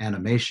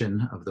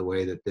animation of the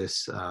way that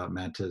this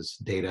manta's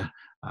data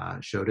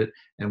showed it.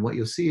 And what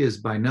you'll see is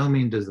by no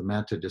means does the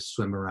manta just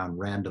swim around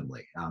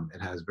randomly.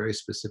 It has very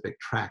specific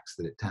tracks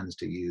that it tends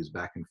to use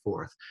back and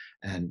forth.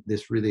 And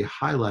this really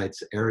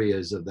highlights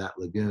areas of that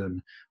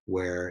lagoon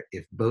where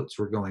if boats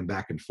were going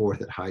back and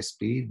forth at high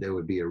speed, there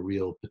would be a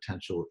real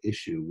potential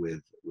issue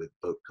with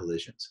boat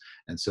collisions.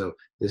 And so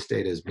this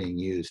data is being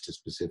used to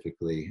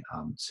specifically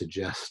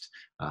suggest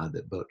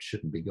that boats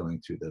shouldn't be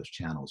going through those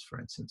channels, for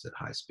instance, at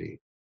high speed.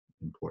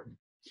 Important.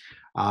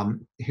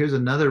 Here's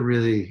another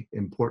really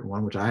important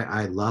one, which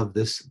I love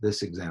this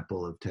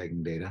example of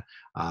tagging data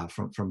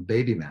from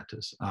baby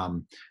mantas.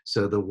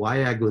 So the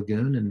Wayag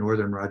Lagoon in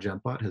northern Raja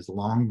Ampat has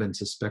long been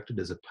suspected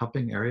as a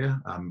pupping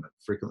area.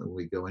 Frequently when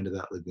we go into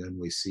that lagoon,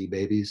 we see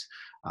babies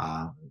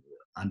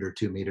under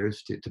 2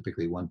 meters,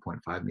 typically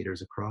 1.5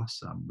 meters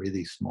across,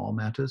 really small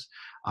mantas.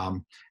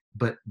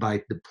 But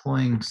by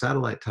deploying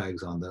satellite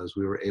tags on those,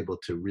 we were able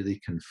to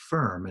really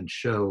confirm and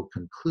show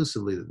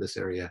conclusively that this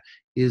area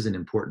is an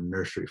important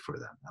nursery for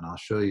them. And I'll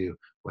show you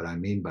what I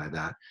mean by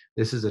that.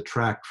 This is a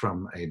track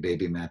from a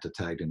baby manta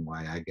tagged in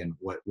Wayag. And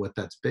what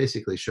that's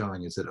basically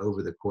showing is that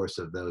over the course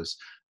of those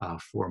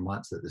 4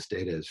 months that this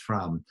data is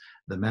from,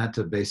 the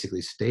manta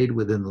basically stayed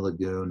within the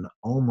lagoon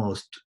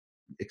almost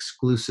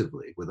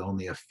exclusively, with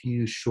only a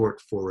few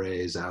short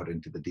forays out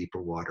into the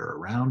deeper water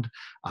around.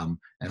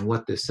 And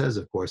what this says,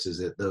 of course, is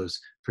that those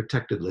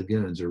protected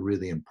lagoons are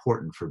really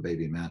important for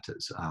baby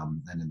mantas.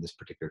 And in this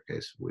particular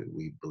case,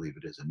 we believe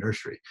it is a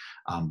nursery.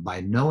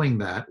 By knowing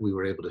that, we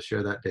were able to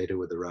share that data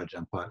with the Raja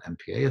Ampat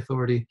MPA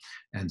Authority.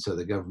 And so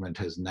the government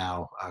has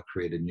now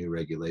created new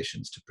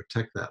regulations to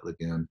protect that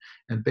lagoon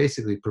and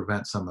basically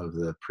prevent some of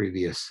the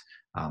previous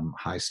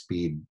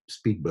high-speed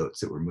speedboats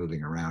that were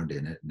moving around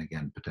in it, and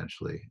again,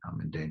 potentially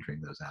endangering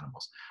those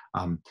animals.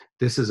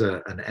 This is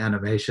an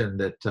animation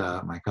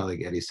that my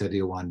colleague Eddie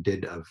Sediawan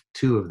did of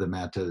 2 of the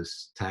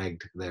mantas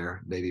tagged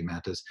there, baby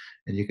mantas,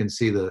 and you can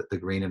see the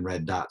green and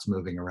red dots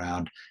moving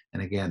around.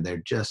 And again,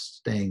 they're just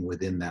staying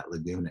within that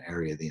lagoon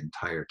area the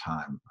entire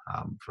time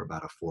for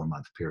about a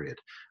 4-month period.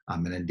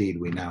 And indeed,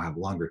 we now have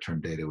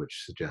longer-term data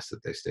which suggests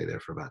that they stay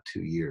there for about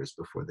 2 years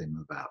before they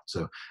move out.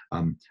 So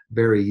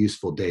very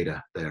useful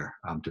data there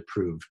to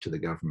prove to the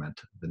government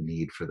the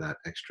need for that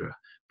extra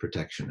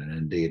protection. And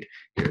indeed,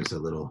 here's a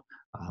little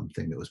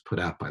thing that was put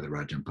out by the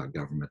Raja Ampat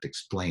government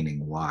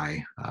explaining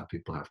why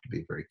people have to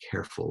be very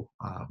careful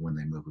when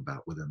they move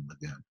about within the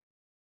lagoon.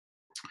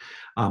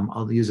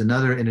 I'll use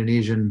another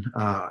Indonesian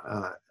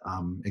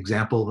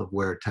example of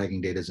where tagging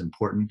data is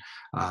important.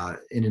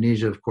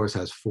 Indonesia, of course,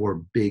 has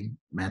 4 big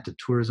manta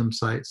tourism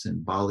sites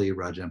in Bali,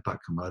 Raja Ampat,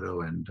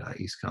 Komodo, and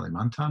East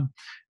Kalimantan.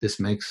 This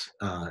makes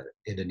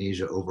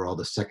Indonesia overall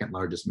the 2nd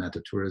largest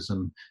manta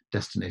tourism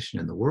destination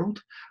in the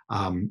world.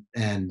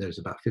 And there's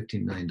about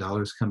 $15 million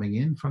coming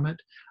in from it.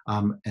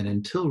 And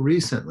until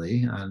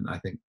recently, and I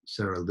think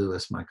Sarah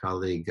Lewis, my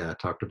colleague,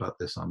 talked about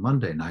this on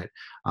Monday night,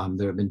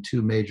 there have been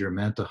 2 major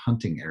manta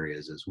hunting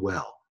areas as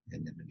well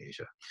in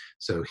Indonesia.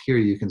 So here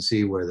you can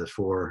see where the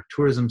 4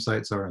 tourism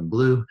sites are in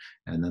blue,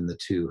 and then the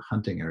 2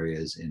 hunting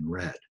areas in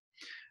red.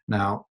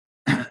 Now,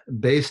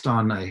 based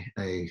on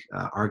a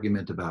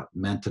argument about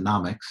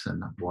mantanomics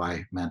and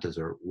why mantas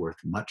are worth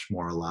much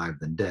more alive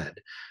than dead,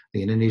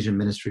 the Indonesian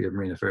Ministry of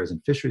Marine Affairs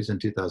and Fisheries in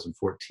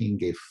 2014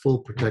 gave full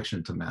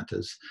protection to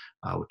mantas,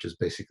 which has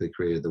basically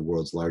created the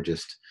world's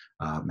largest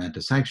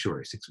manta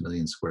sanctuary, 6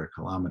 million square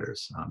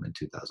kilometers in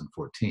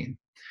 2014.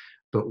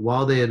 But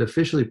while they had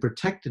officially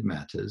protected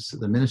mantas,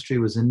 the ministry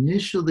was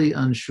initially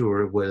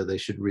unsure of whether they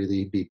should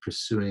really be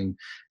pursuing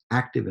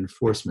active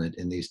enforcement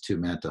in these two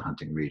manta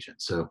hunting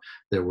regions. So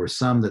there were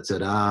some that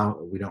said,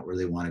 we don't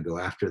really want to go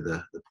after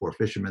the poor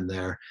fishermen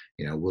there.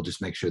 We'll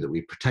just make sure that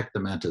we protect the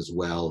mantas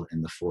well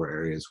in the 4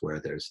 areas where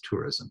there's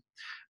tourism.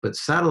 But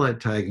satellite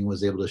tagging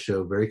was able to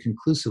show very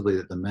conclusively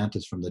that the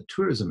mantas from the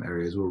tourism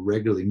areas were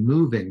regularly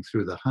moving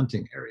through the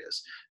hunting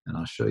areas. And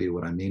I'll show you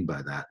what I mean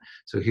by that.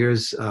 So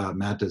here's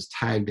mantas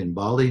tagged in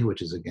Bali,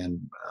 which is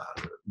again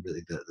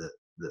really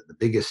the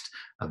biggest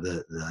of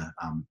the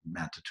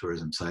manta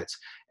tourism sites.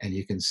 And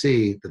you can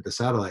see that the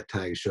satellite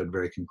tags showed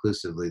very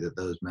conclusively that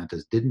those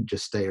mantas didn't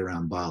just stay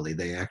around Bali.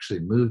 They actually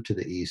moved to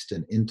the east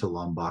and into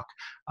Lombok,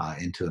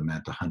 into a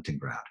manta hunting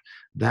ground.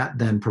 That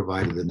then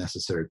provided the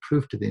necessary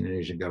proof to the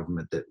Indonesian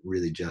government that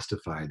really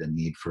justified the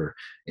need for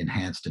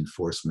enhanced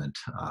enforcement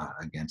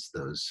against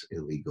those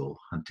illegal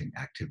hunting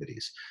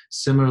activities.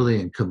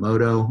 Similarly, in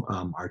Komodo,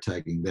 our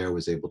tagging there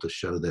was able to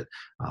show that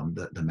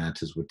the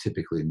mantas would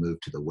typically move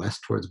to the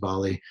west towards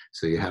Bali.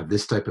 So you have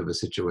this type of a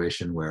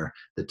situation where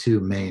the 2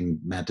 main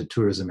manta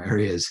tourism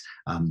areas,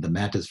 the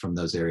mantas from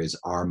those areas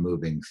are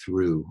moving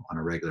through on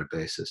a regular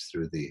basis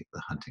through the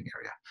hunting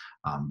area.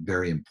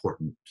 Very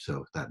important,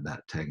 so that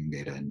tagging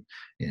data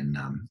in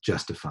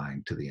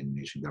justifying to the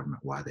Indonesian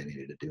government why they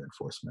needed to do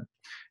enforcement.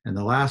 And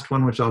the last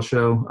one, which I'll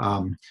show,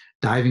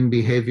 diving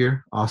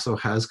behavior also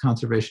has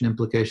conservation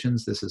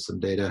implications. This is some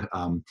data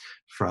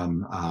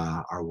from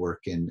our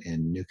work in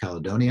New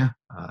Caledonia,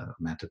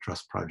 Manta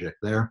Trust project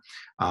there.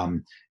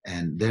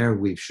 And there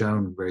we've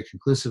shown very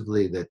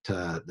conclusively that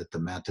the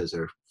mantas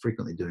are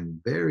frequently doing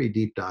very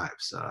deep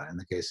dives. In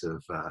the case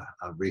of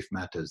reef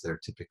mantas, they're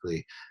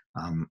typically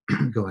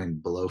going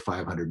below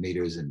 500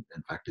 meters, and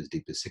in fact as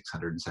deep as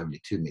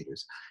 672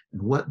 meters.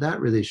 And what that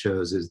really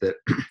shows is that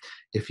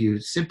if you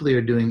simply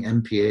are doing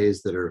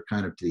MPAs that are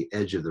kind of to the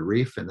edge of the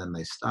reef and then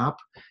they stop,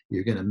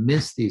 you're going to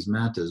miss these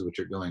mantas, which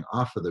are going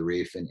off of the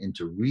reef and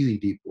into really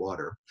deep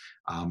water.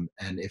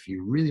 And if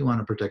you really want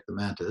to protect the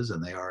mantas,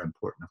 and they are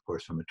important, of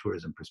course, from a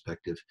tourism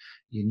perspective,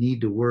 you need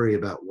to worry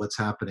about what's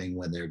happening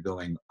when they're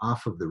going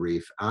off of the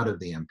reef, out of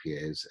the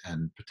MPAs,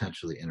 and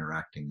potentially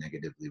interacting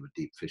negatively with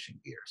deep fishing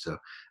gear. So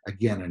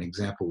again, an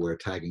example where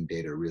tagging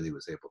data really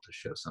was able to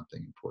show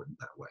something important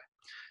that way.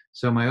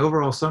 So my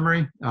overall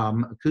summary,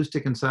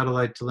 acoustic and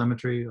satellite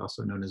telemetry,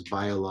 also known as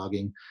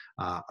biologging,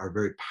 are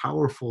very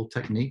powerful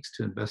techniques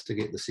to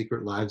investigate the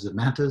secret lives of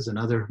mantas and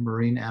other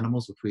marine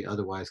animals, which we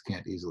otherwise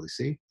can't easily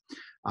see.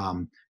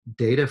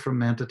 Data from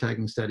manta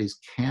tagging studies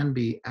can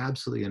be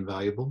absolutely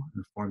invaluable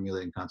in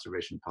formulating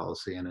conservation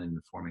policy and in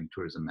informing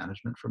tourism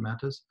management for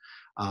mantas.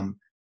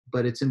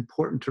 But it's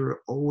important to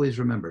always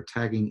remember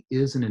tagging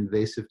is an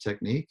invasive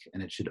technique,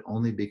 and it should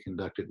only be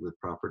conducted with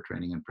proper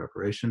training and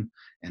preparation,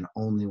 and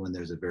only when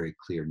there's a very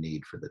clear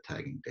need for the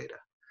tagging data.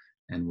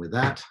 And with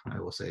that, I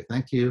will say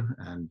thank you,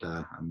 and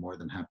I'm more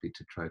than happy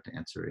to try to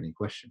answer any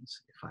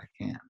questions if I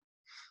can.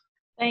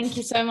 Thank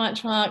you so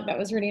much, Mark. That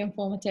was really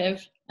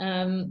informative.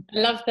 I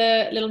love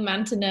the little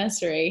manta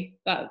nursery.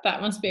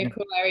 That must be a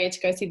cool area to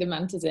go see the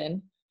mantas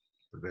in.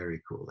 A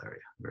very cool area,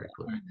 very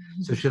cool area.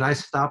 So should I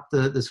stop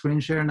the screen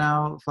share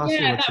now, Foster?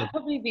 Yeah, that would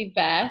probably be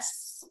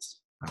best.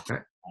 Okay.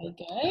 There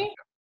we go.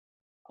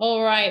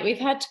 All right, we've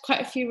had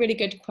quite a few really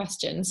good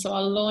questions, so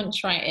I'll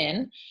launch right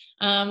in.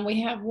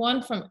 We have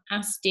one from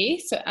Asti.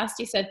 So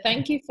Asti said,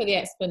 thank you for the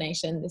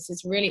explanation. This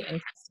is really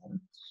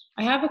interesting.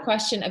 I have a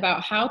question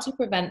about how to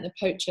prevent the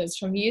poachers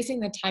from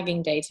using the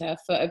tagging data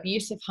for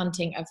abusive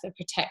hunting of the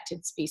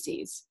protected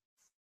species.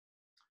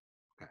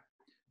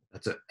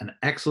 That's an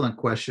excellent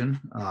question,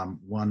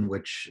 one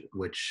which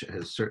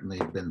has certainly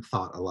been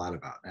thought a lot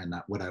about. And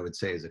what I would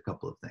say is a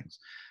couple of things.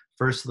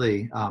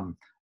 Firstly,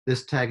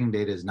 this tagging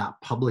data is not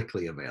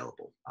publicly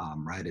available,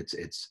 right?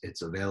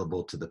 It's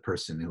available to the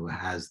person who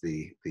has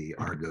the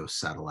Argos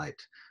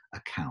satellite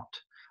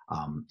account.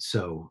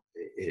 So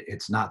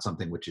it's not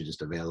something which is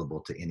just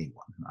available to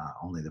anyone.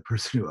 Only the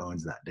person who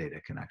owns that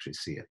data can actually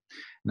see it.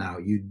 Now,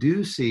 you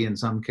do see in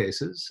some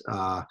cases,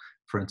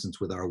 for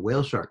instance, with our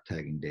whale shark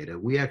tagging data,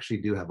 we actually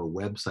do have a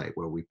website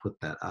where we put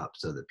that up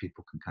so that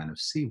people can kind of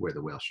see where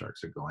the whale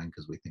sharks are going,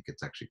 because we think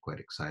it's actually quite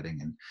exciting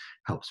and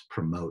helps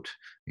promote,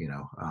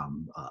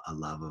 a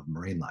love of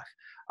marine life.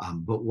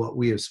 But what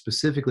we have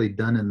specifically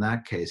done in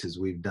that case is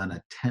we've done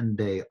a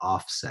 10-day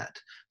offset.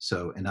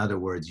 So in other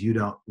words,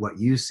 what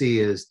you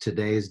see is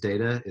today's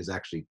data is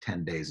actually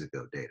 10 days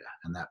ago data,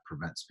 and that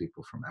prevents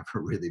people from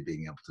ever really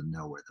being able to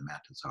know where the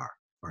mantas are,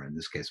 or in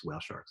this case, whale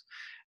sharks.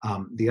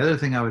 The other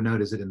thing I would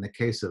note is that in the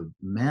case of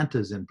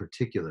mantas in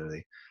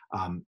particularly,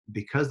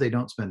 because they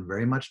don't spend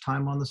very much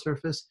time on the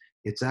surface,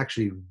 it's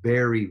actually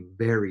very,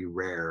 very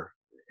rare.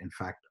 In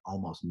fact,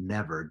 almost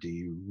never do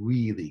you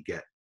really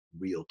get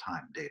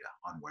real-time data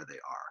on where they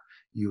are.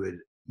 You would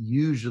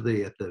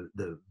usually, at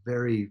the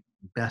very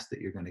best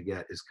that you're going to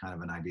get, is kind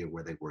of an idea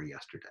where they were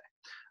yesterday.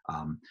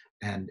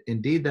 And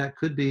indeed, that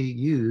could be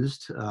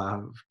used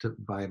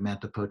by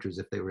manta poachers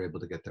if they were able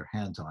to get their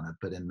hands on it.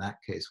 But in that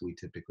case, we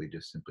typically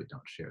just simply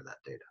don't share that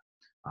data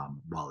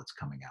while it's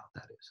coming out,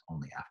 that is,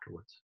 only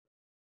afterwards.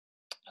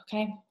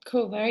 Okay,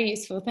 cool, very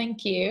useful,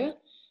 thank you.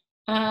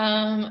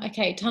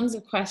 Okay, tons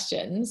of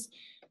questions.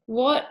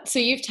 So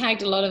you've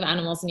tagged a lot of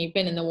animals and you've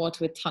been in the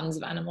water with tons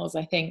of animals,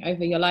 I think,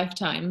 over your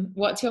lifetime.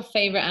 What's your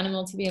favorite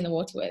animal to be in the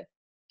water with?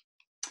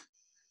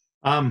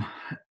 Um,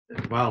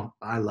 well,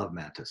 I love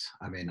mantas.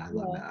 I mean, I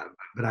love Yeah.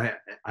 that,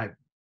 but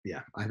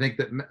yeah, I think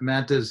that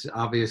mantas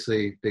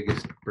obviously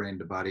biggest brain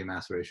to body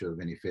mass ratio of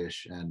any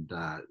fish, and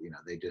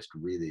they just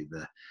really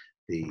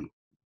the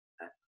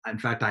in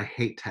fact, I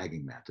hate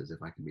tagging mantas,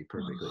 if I can be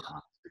perfectly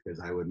honest, because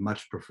I would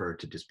much prefer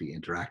to just be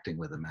interacting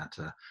with a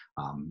manta,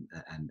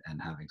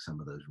 and having some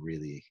of those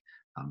really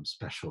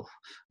special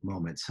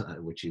moments,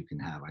 which you can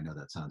have. I know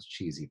that sounds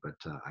cheesy, but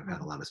I've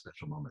had a lot of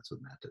special moments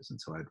with mantas,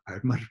 and so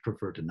I'd much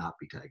prefer to not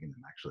be tagging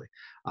them, actually.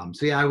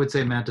 So yeah, I would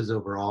say mantas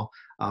overall,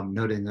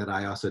 noting that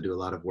I also do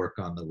a lot of work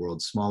on the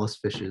world's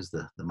smallest fishes,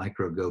 the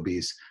micro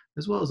gobies,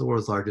 as well as the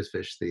world's largest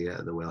fish,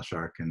 the whale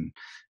shark, and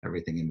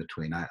everything in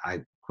between.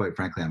 I quite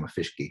frankly, I'm a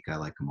fish geek. I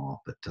like them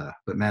all,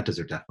 but mantas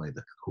are definitely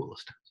the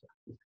coolest.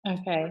 So.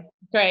 Okay,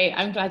 great.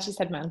 I'm glad you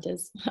said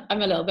mantas.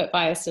 I'm a little bit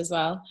biased as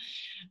well.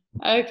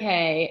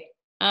 Okay,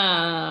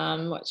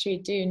 what should we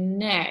do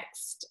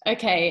next?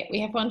 Okay, we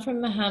have one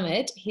from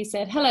Mohammed. He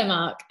said, "Hello,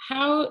 Mark.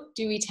 How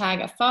do we tag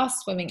a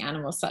fast-swimming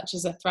animal such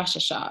as a thresher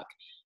shark?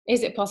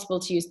 Is it possible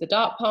to use the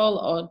dart pole,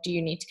 or do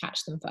you need to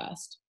catch them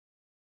first?"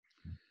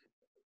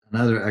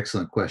 Another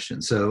excellent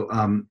question. So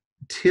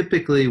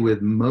typically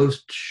with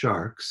most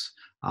sharks,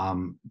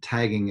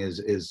 tagging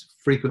is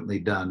frequently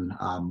done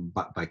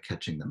by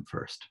catching them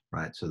first,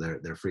 right? So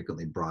they're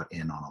frequently brought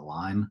in on a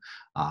line,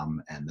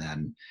 and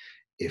then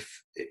if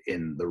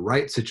in the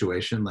right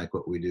situation, like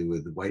what we do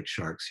with white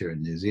sharks here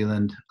in New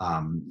Zealand,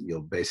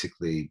 you'll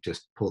basically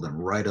just pull them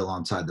right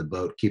alongside the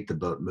boat, keep the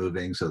boat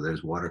moving so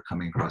there's water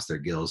coming across their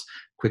gills,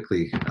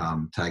 quickly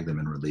tag them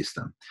and release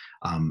them.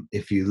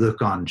 If you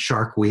look on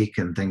Shark Week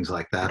and things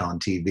like that on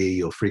TV,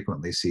 you'll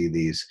frequently see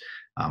these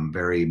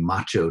very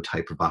macho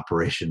type of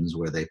operations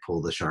where they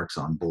pull the sharks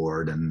on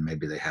board and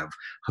maybe they have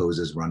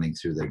hoses running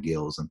through their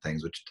gills and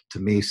things, which to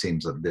me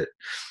seems a bit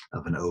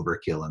of an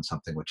overkill and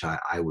something which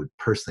I would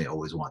personally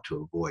always want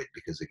to avoid,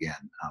 because again,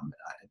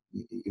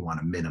 you want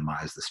to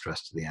minimize the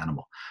stress to the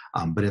animal.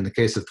 But in the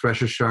case of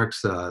thresher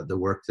sharks, the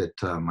work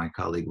that my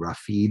colleague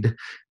Rafid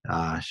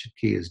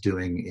Shaki is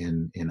doing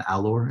in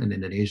Alor in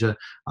Indonesia,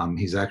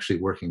 he's actually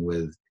working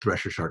with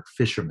thresher shark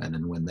fishermen,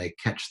 and when they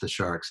catch the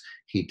sharks,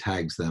 he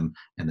tags them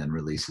and then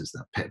releases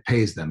them,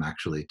 pays them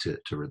actually to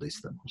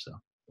release them. So.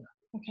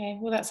 Okay,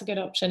 well, that's a good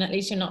option. At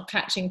least you're not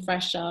catching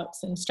fresh sharks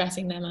and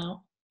stressing them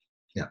out.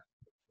 Yeah.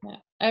 Yeah.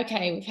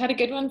 Okay, we've had a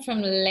good one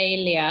from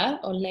Lelia,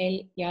 or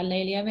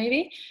Lelia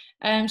maybe.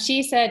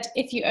 She said,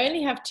 "If you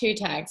only have two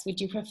tags, would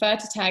you prefer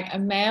to tag a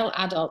male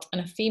adult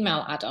and a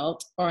female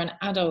adult, or an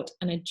adult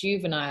and a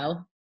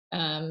juvenile,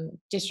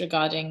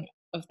 disregarding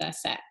of their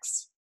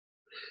sex?"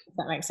 If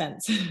that makes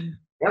sense.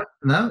 Yep.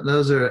 No,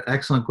 those are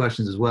excellent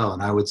questions as well.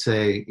 And I would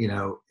say,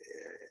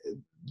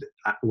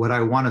 what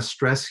I want to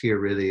stress here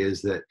really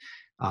is that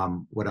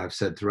what I've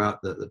said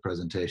throughout the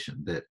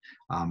presentation, that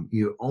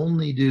you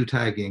only do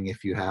tagging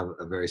if you have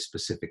a very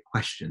specific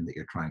question that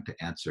you're trying to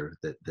answer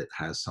that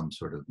has some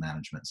sort of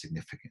management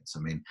significance.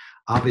 I mean,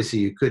 obviously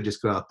you could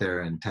just go out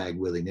there and tag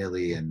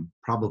willy-nilly and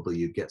probably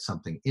you get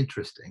something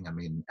interesting. I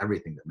mean,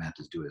 everything that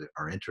mantas do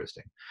are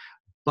interesting.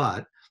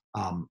 But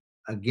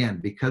again,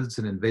 because it's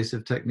an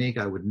invasive technique,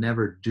 I would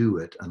never do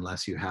it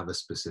unless you have a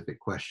specific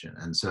question.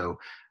 And so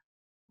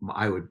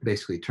I would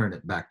basically turn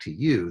it back to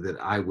you, that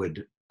I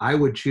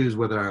would choose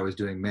whether I was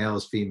doing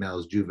males,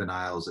 females,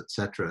 juveniles,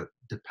 etc.,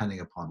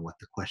 depending upon what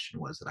the question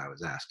was that I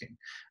was asking.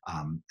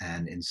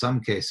 And in some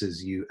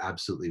cases, you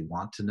absolutely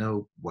want to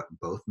know what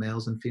both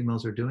males and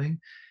females are doing.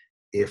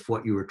 If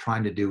what you were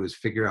trying to do is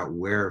figure out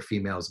where a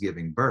female is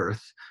giving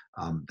birth,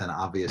 then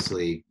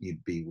obviously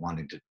you'd be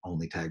wanting to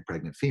only tag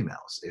pregnant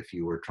females. If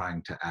you were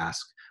trying to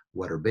ask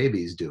what are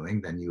babies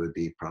doing, then you would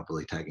be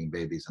probably tagging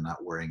babies and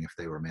not worrying if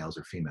they were males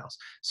or females.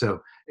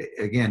 So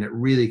again, it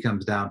really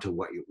comes down to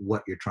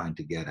what you're trying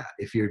to get at.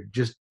 If you're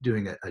just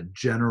doing a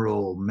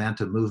general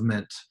manta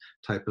movement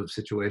type of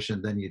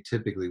situation, then you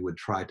typically would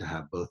try to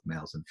have both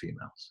males and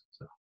females.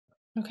 So.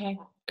 Okay,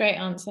 great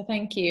answer.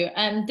 Thank you.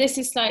 And this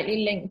is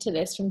slightly linked to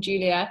this from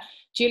Julia.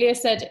 Julia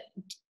said,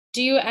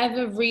 "Do you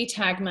ever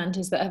re-tag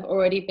mantas that have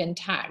already been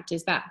tagged?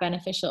 Is that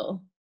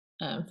beneficial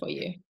for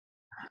you?"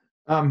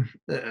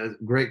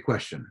 Great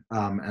question.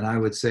 And I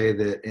would say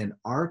that in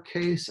our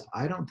case,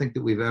 I don't think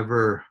that we've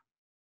ever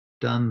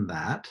done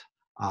that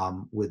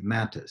with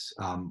mantas.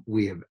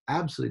 We have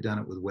absolutely done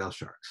it with whale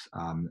sharks.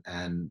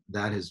 And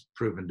that has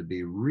proven to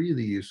be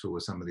really useful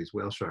with some of these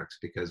whale sharks,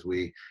 because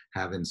we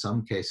have in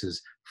some cases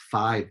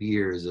 5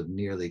 years of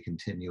nearly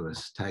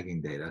continuous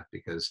tagging data,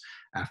 because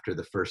after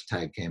the first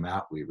tag came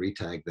out, we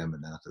re-tagged them,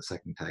 and then if the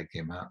second tag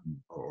came out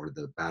or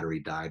the battery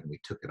died, and we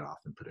took it off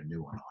and put a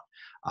new one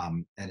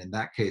on. And in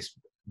that case,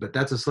 but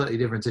that's a slightly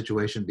different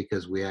situation,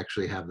 because we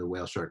actually have the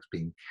whale sharks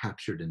being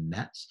captured in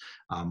nets,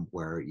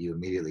 where you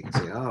immediately can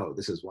say, oh,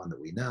 this is one that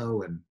we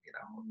know, and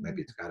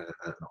maybe it's got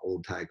an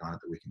old tag on it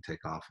that we can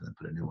take off and then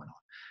put a new one on.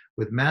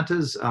 With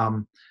mantas,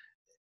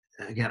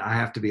 again, I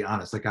have to be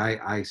honest. Like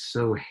I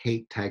so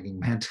hate tagging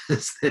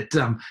mantas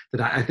that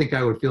I think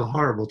I would feel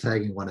horrible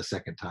tagging one a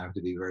second time.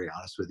 To be very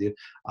honest with you,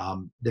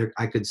 there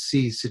I could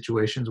see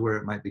situations where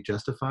it might be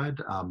justified,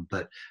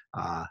 but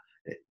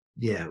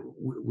yeah,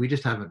 we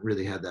just haven't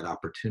really had that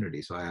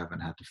opportunity. So I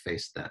haven't had to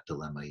face that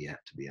dilemma yet.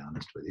 To be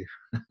honest with you.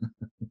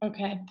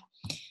 Okay.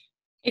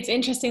 It's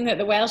interesting that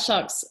the whale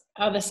sharks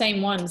are the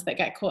same ones that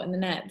get caught in the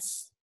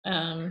nets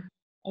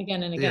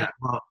again and again. Yeah,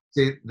 well,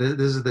 see, this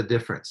is the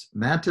difference.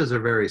 Mantas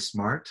are very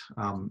smart,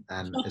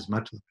 and as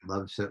much as I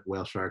love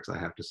whale sharks, I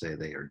have to say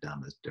they are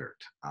dumb as dirt.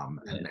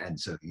 And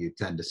so you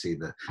tend to see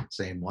the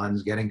same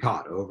ones getting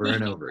caught over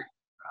and over again.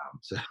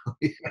 So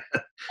yeah,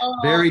 Oh,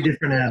 very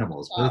different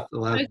animals. Both I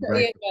elasmobranch. thought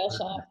you had whale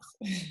sharks.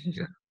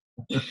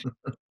 Yeah.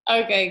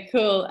 Okay,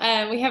 cool.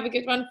 We have a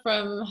good one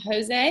from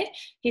Jose.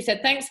 He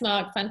said, thanks,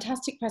 Mark.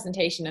 Fantastic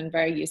presentation and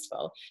very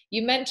useful.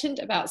 You mentioned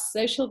about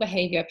social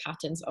behavior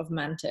patterns of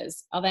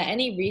mantas. Are there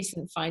any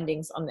recent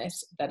findings on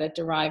this that are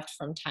derived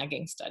from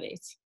tagging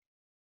studies?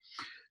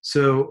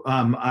 So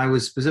I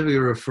was specifically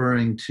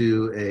referring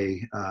to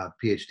a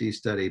PhD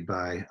study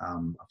by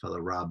a fellow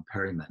Rob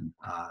Perryman,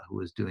 who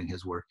was doing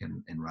his work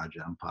in Raja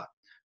Ampat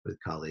with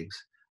colleagues,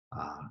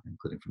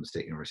 including from the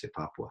State University of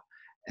Papua.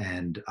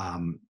 And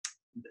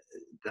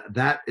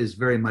that is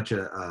very much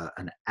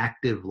an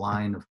active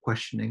line of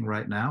questioning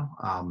right now.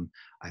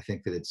 I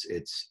think that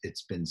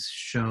it's been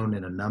shown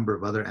in a number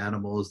of other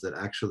animals that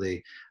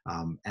actually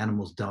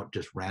animals don't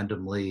just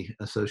randomly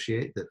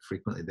associate, that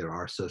frequently there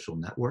are social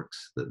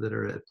networks that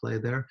are at play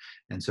there.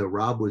 And so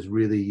Rob was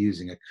really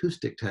using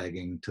acoustic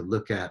tagging to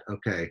look at,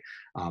 okay,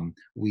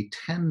 we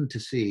tend to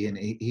see, and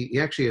he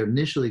actually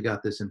initially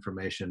got this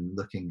information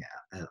looking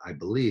at, I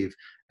believe,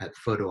 at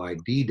photo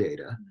ID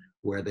data,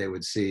 where they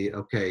would see,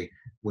 okay,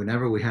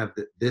 whenever we have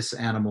this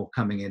animal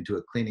coming into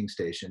a cleaning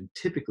station,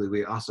 typically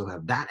we also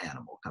have that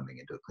animal coming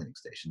into a cleaning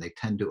station. They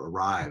tend to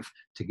arrive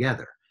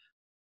together.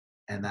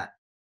 And that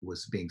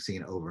was being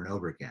seen over and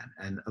over again.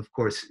 And of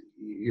course,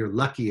 you're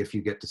lucky if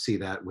you get to see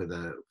that with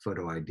a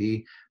photo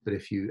ID, but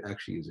if you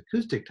actually use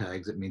acoustic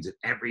tags, it means that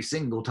every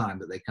single time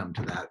that they come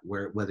to that,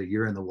 whether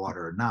you're in the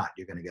water or not,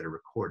 you're gonna get a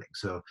recording.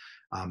 So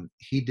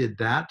he did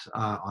that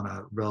on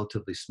a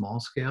relatively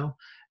small scale,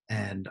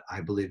 and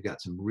I believe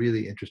got some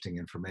really interesting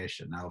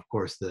information. Now, of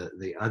course,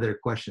 the other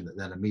question that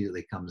then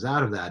immediately comes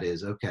out of that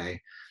is, okay,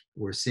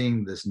 we're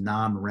seeing this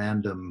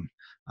non-random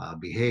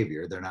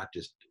behavior. They're not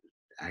just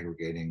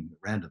aggregating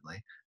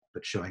randomly,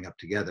 but showing up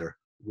together.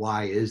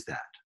 Why is that?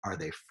 Are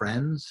they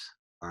friends?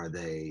 Are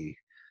they,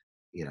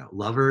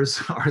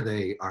 lovers? Are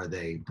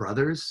they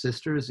brothers,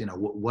 sisters?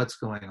 What's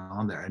going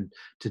on there? And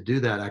to do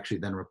that actually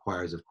then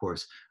requires, of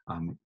course,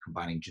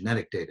 combining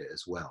genetic data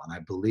as well. And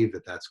I believe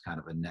that that's kind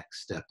of a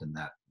next step in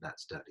that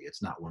study.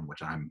 It's not one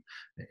which I'm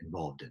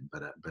involved in,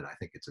 but I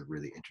think it's a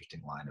really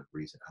interesting line of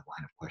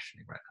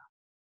questioning right now.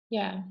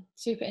 Yeah,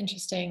 super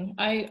interesting.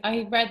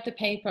 I read the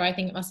paper. I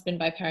think it must have been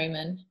by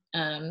Perryman.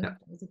 Yeah.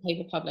 It was a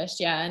paper published,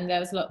 yeah, and there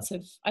was lots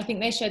of, I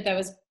think they showed there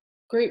was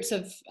groups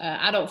of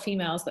adult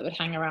females that would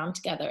hang around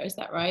together. Is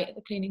that right, at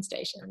the cleaning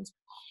stations?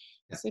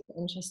 Yeah. Super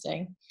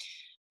interesting.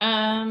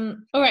 All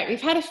right,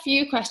 we've had a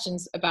few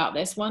questions about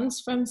this. One's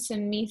from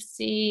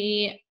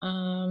Samisi.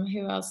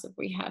 Who else have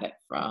we had it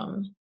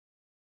from?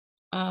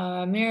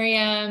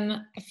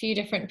 Miriam, a few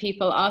different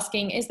people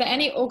asking, is there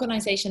any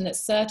organization that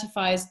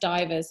certifies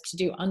divers to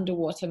do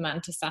underwater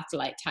manta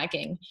satellite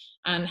tagging?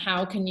 And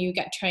how can you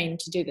get trained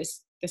to do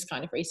this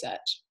kind of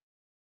research?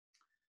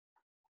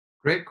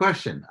 Great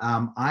question.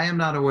 I am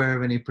not aware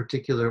of any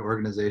particular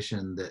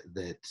organization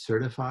that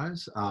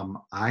certifies.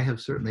 I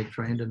have certainly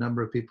trained a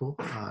number of people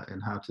in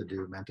how to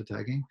do manta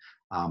tagging.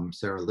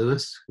 Sarah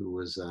Lewis, who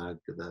was the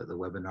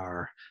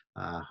webinar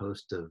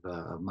host of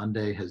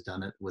Monday, has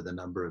done it with a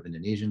number of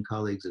Indonesian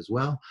colleagues as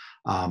well.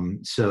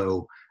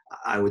 So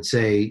I would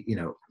say,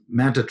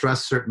 Manta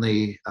Trust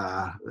certainly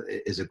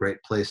is a great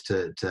place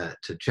to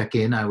check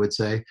in, I would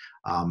say.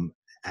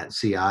 At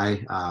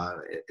CI,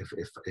 if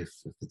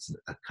it's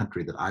a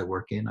country that I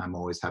work in, I'm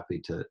always happy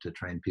to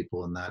train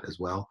people in that as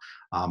well.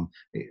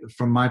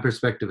 From my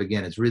perspective,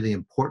 again, it's really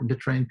important to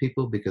train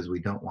people because we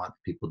don't want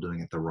people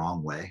doing it the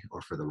wrong way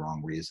or for the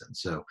wrong reason.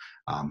 So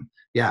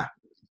yeah,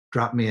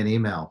 drop me an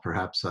email.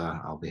 Perhaps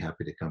I'll be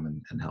happy to come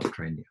and help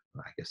train you,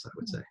 I guess I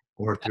would say,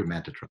 or through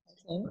Manta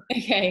Trust.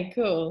 Okay,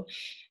 cool.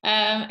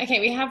 Okay,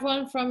 we have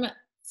one from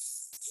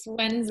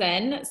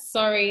Swenzen.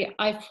 Sorry,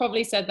 I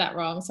probably said that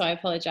wrong, so I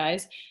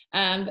apologize.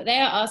 But they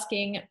are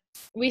asking,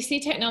 we see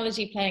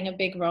technology playing a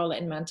big role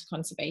in manta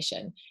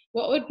conservation.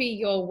 What would be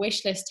your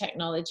wish list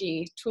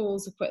technology,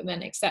 tools,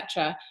 equipment,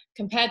 etc.,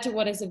 compared to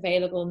what is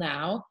available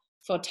now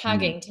for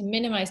tagging to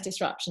minimize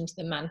disruption to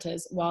the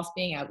mantas whilst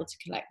being able to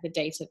collect the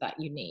data that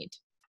you need?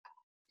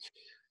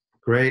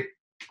 Great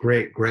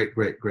Great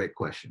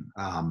question.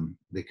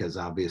 Because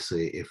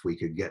obviously, if we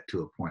could get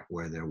to a point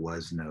where there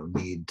was no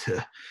need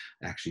to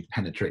actually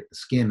penetrate the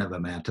skin of a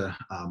manta,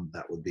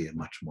 that would be a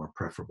much more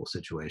preferable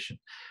situation.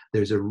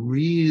 There's a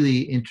really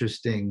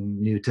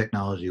interesting new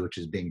technology which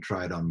is being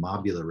tried on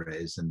mobula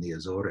rays in the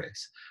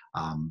Azores.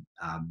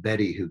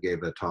 Betty, who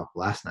gave a talk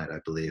last night, I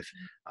believe,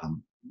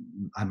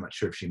 I'm not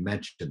sure if she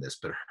mentioned this,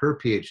 but her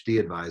PhD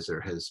advisor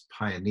has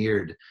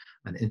pioneered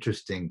an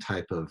interesting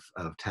type of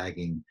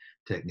tagging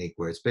technique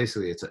where it's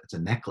basically it's a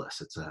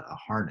necklace, it's a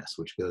harness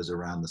which goes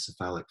around the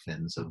cephalic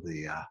fins of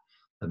the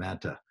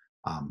manta.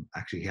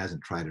 Actually, he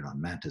hasn't tried it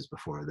on mantas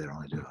before; they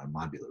only do it on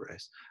mobula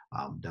rays,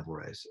 devil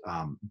rays.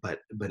 But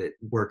it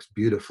works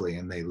beautifully,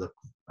 and they look.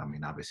 I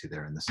mean, obviously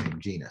they're in the same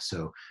genus,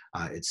 so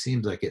it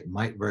seems like it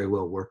might very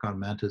well work on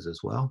mantas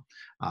as well.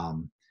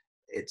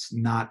 It's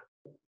not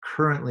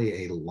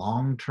currently a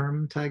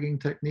long-term tagging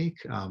technique.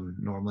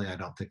 Normally, I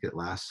don't think it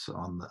lasts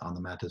on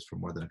the mantas for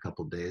more than a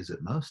couple of days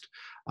at most.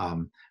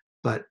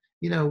 But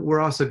we're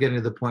also getting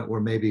to the point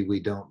where maybe we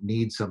don't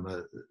need some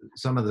of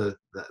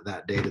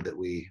that data that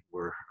we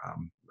were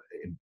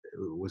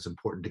was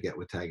important to get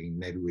with tagging.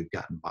 Maybe we've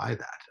gotten by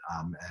that,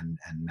 and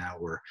now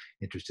we're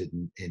interested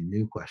in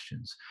new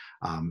questions.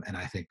 And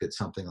I think that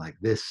something like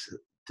this,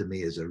 to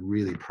me, is a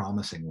really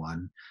promising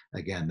one.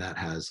 Again, that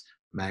has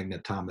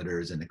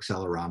magnetometers and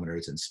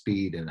accelerometers and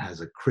speed, and it has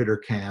a critter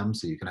cam,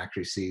 so you can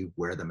actually see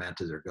where the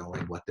mantas are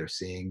going, what they're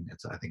seeing.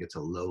 I think it's a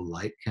low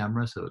light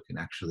camera, so it can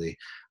actually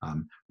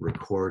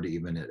record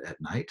even at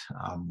night,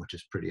 which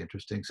is pretty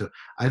interesting. So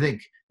I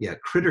think, yeah,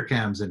 critter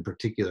cams in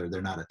particular,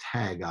 they're not a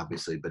tag,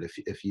 obviously, but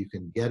if you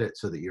can get it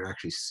so that you're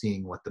actually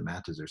seeing what the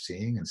mantas are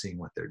seeing and seeing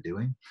what they're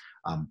doing,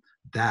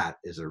 that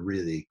is a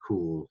really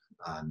cool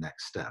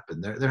next step.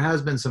 And there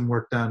has been some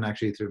work done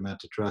actually through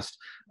Manta Trust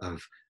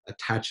of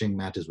attaching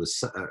mantas with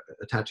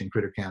attaching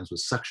critter cams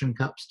with suction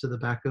cups to the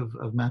back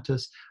of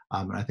mantas,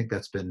 and I think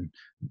that's been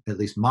at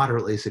least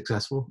moderately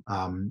successful.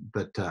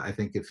 But I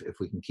think if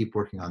we can keep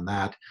working on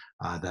that,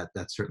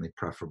 that's certainly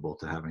preferable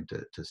to having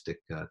to stick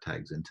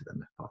tags into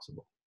them if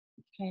possible.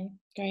 Okay,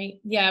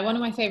 great. Yeah, one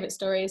of my favorite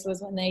stories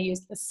was when they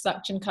used the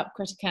suction cup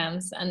critter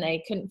cams and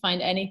they couldn't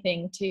find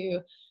anything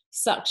to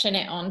suction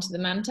it onto the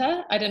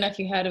manta. I don't know if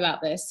you heard about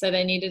this. So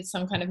they needed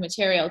some kind of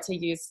material to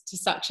use to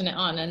suction it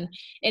on. And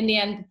in the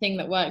end, the thing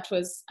that worked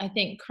was, I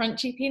think,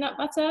 crunchy peanut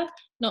butter,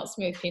 not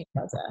smooth peanut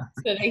butter.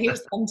 So they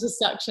used them to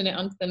suction it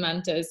onto the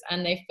mantas,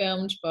 and they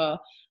filmed for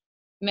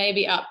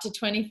maybe up to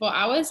 24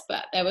 hours.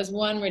 But there was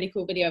one really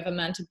cool video of a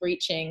manta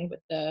breaching with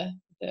the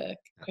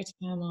critter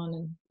cam on,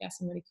 and yeah,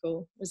 some really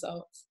cool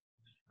results.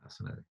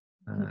 Fascinating.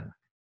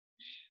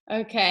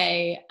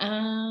 Okay,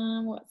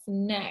 what's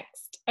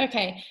next?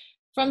 Okay,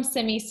 from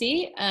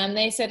Semisi,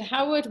 they said,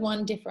 how would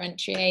one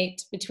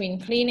differentiate between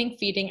cleaning,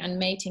 feeding, and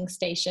mating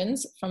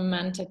stations from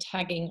manta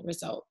tagging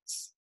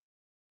results?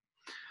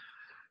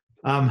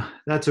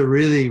 That's a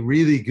really,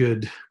 really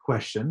good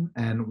question.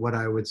 And what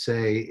I would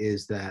say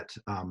is that,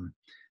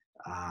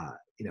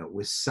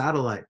 with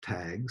satellite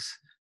tags,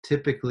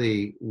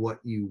 typically what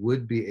you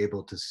would be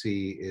able to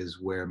see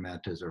is where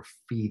mantas are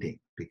feeding,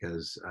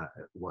 because,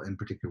 well, in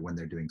particular when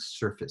they're doing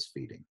surface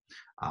feeding.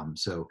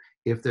 So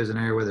if there's an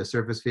area where they're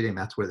surface feeding,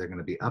 that's where they're going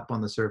to be up on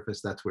the surface.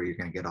 That's where you're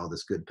going to get all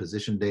this good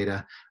position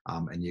data.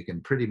 And you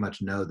can pretty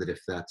much know that if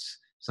that's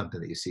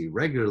something that you see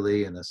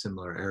regularly in a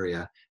similar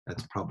area,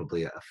 that's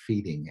probably a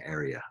feeding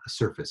area, a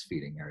surface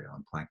feeding area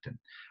on plankton.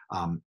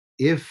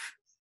 If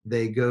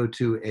they go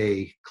to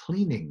a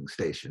cleaning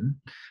station,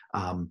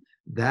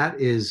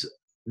 that is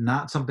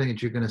not something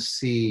that you're going to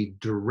see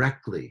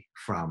directly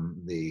from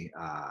the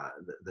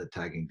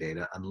tagging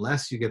data,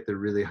 unless you get the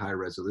really high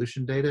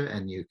resolution data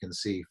and you can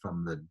see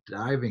from the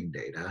diving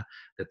data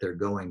that they're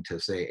going to,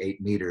 say,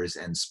 8 meters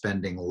and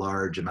spending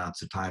large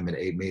amounts of time at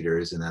 8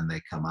 meters, and then they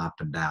come up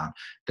and down.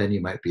 Then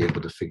you might be able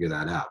to figure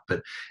that out.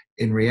 But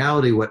in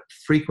reality, what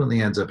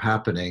frequently ends up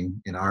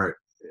happening in our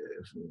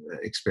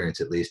experience,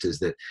 at least, is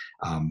that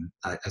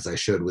as I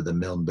showed with the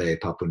Milne Bay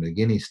Papua New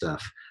Guinea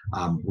stuff,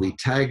 we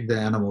tagged the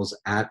animals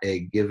at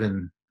a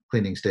given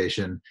cleaning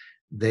station.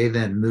 They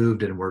then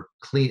moved and were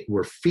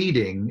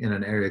feeding in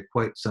an area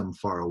quite some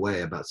far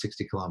away, about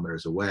 60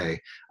 kilometers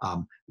away.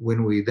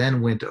 When we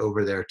then went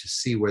over there to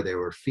see where they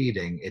were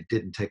feeding, it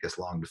didn't take us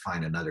long to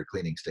find another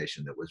cleaning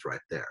station that was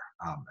right there.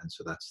 And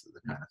so that's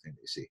the kind of thing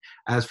that you see.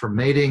 As for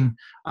mating,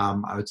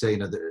 I would say,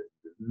 the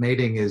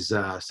mating is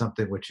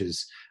something which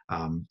is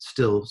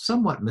still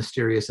somewhat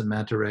mysterious in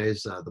manta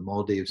rays. The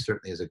Maldives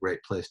certainly is a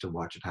great place to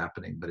watch it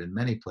happening, but in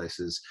many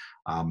places,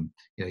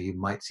 you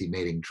might see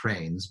mating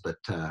trains, but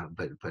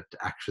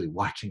actually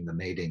watching the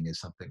mating is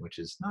something which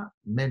is not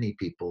many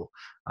people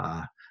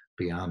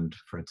beyond,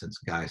 for instance,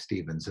 Guy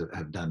Stevens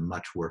have done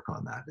much work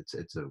on that.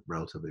 It's a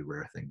relatively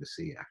rare thing to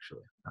see,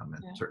 actually, and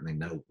yeah, certainly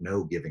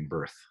no giving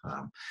birth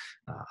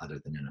other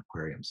than in an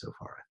aquarium so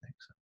far, I think.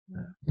 So.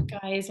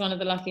 Guy is one of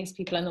the luckiest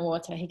people in the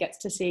water. He gets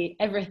to see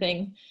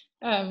everything.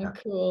 Yeah.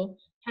 Cool.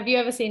 Have you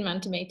ever seen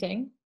manta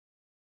mating?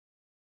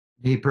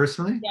 Me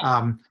personally?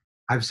 Yeah.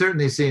 I've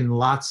certainly seen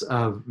lots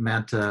of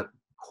manta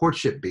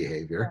courtship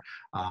behavior,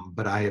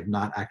 but I have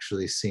not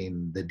actually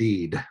seen the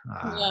deed.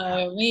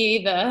 No, me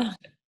either.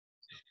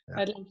 Yeah.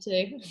 I'd love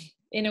to,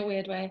 in a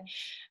weird way.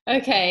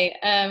 Okay,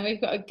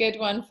 we've got a good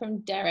one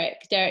from Derek.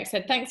 Derek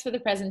said, thanks for the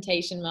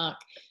presentation, Mark.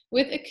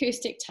 With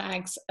acoustic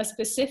tags, are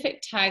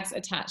specific tags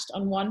attached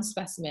on one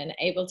specimen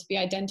able to be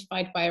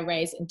identified by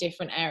arrays in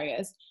different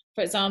areas?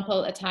 For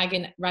example, a tag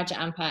in Raja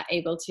Ampat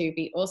able to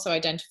be also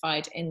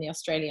identified in the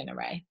Australian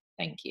array?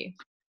 Thank you.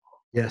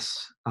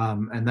 Yes,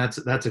 and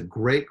that's a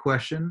great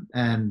question.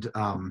 And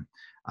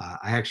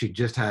I actually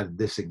just had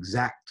this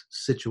exact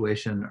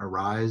situation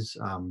arise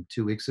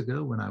 2 weeks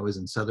ago when I was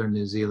in southern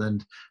New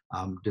Zealand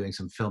doing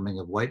some filming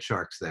of white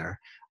sharks there.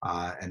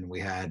 And we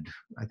had,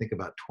 I think,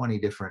 about 20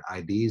 different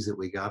IDs that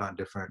we got on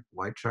different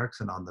white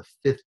sharks. And on the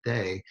 5th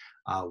day,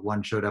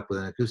 one showed up with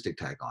an acoustic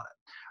tag on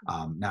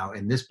it. Now,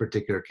 in this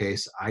particular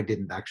case, I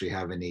didn't actually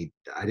have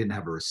I didn't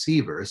have a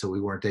receiver, so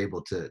we weren't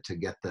able to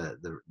get the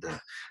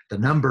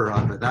number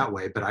of it that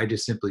way, but I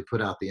just simply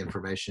put out the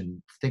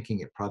information thinking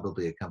it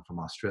probably had come from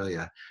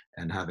Australia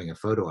and having a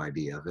photo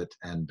ID of it.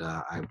 And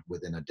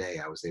within a day,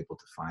 I was able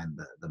to find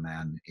the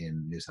man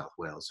in New South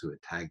Wales who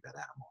had tagged that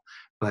animal.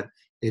 But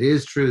it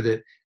is true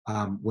that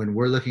when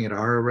we're looking at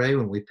our array,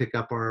 when we pick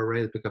up our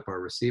array, pick up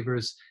our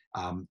receivers,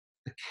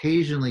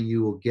 occasionally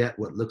you will get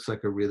what looks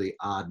like a really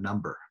odd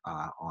number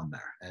on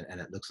there. And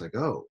it looks like,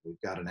 oh,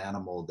 we've got an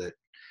animal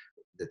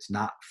that's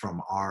not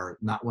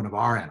one of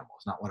our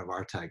animals, not one of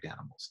our tagged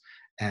animals.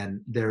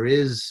 And there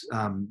is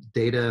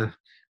data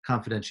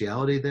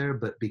confidentiality there,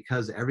 but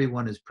because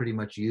everyone is pretty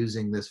much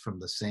using this from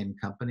the same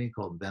company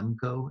called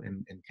Vemco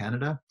in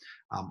Canada,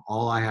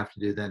 all I have to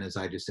do then is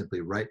I just simply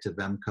write to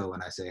Vemco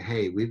and I say,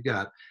 hey, we've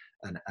got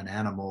an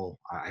animal,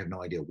 I have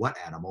no idea what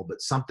animal,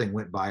 but something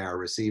went by our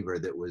receiver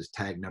that was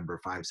tag number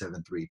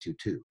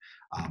 57322.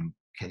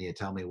 Can you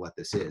tell me what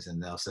this is?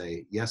 And they'll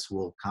say, yes,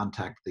 we'll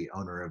contact the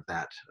owner of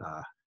that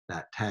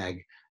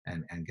tag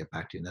and get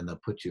back to you. And then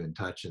they'll put you in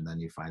touch, and then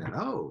you find out,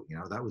 oh,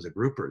 that was a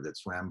grouper that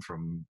swam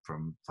from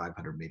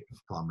 500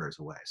 kilometers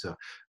away. So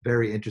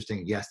very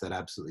interesting. Yes, that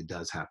absolutely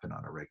does happen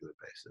on a regular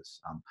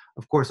basis.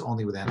 Of course,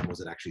 only with animals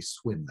that actually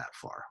swim that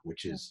far,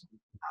 which is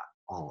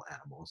not all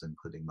animals,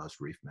 including most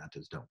reef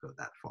mantas, don't go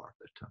that far.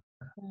 But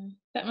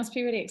that must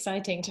be really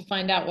exciting to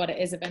find out what it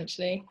is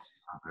eventually.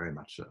 Very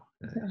much so.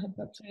 Yeah.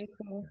 That's really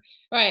cool.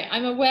 Right,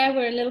 I'm aware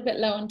we're a little bit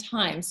low on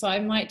time, so I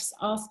might just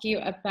ask you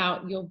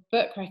about your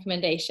book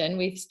recommendation.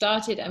 We've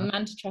started a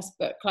Manta Trust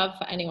book club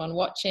for anyone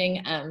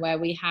watching, where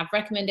we have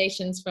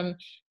recommendations from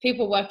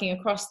people working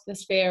across the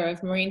sphere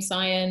of marine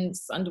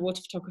science,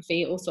 underwater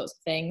photography, all sorts of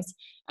things,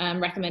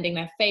 recommending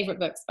their favorite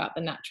books about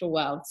the natural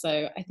world.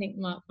 So I think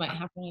Mark might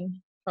have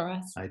one for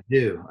us. I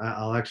do.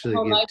 I'll actually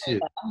give two.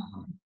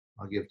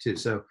 I'll give two.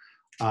 So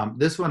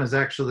this one is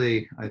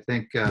actually, I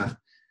think,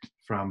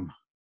 from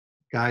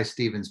Guy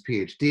Stevens'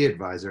 Ph.D.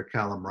 advisor,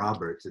 Callum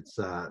Roberts. It's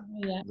the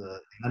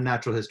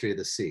Unnatural History of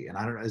the Sea. And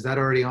I don't know, is that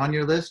already on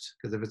your list?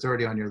 Because if it's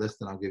already on your list,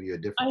 then I'll give you a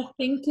different one. I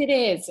think it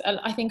is.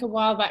 I think a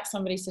while back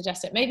somebody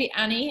suggested, maybe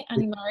Annie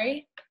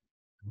Murray.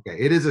 Okay,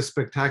 it is a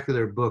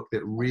spectacular book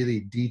that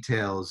really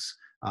details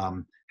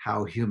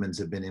how humans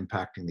have been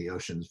impacting the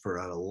oceans for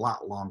a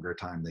lot longer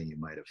time than you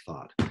might have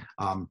thought.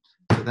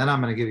 So then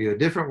I'm going to give you a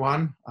different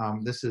one.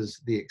 This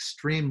is The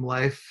Extreme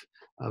Life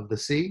of the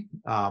Sea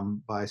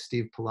by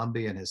Steve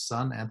Palumbi and his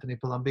son, Anthony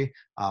Palumbi.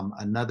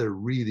 Another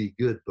really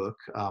good book,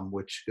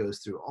 which goes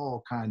through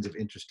all kinds of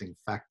interesting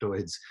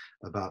factoids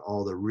about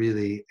all the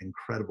really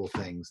incredible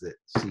things that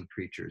sea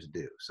creatures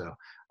do. So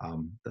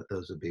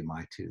those would be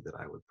my two that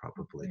I would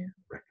probably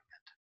recommend.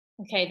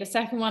 Okay, the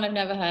second one I've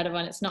never heard of,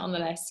 and it's not on the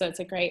list, so it's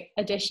a great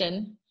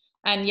addition.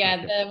 And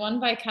the one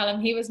by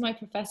Callum, he was my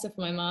professor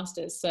for my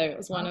master's, so it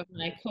was one of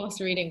my course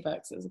reading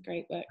books. It was a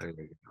great book.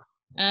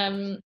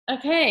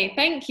 Okay,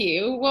 thank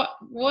you.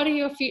 What are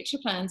your future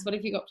plans? What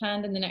have you got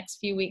planned in the next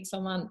few weeks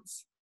or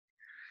months?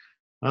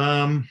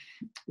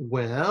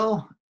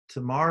 Well,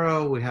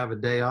 tomorrow we have a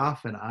day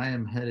off, and I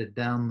am headed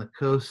down the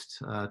coast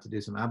to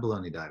do some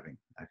abalone diving,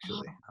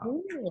 actually.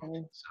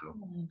 So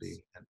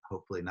be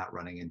hopefully not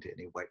running into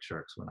any white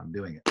sharks when I'm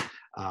doing it.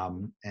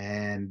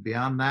 And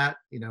beyond that,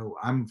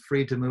 I'm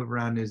free to move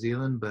around New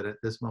Zealand, but at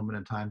this moment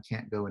in time,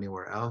 can't go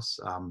anywhere else.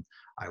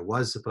 I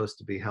was supposed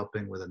to be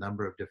helping with a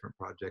number of different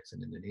projects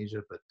in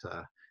Indonesia, but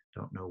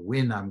don't know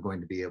when I'm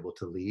going to be able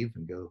to leave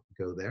and go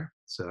there.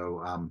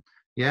 So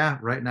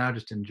right now,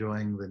 just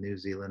enjoying the New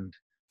Zealand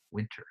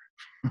winter.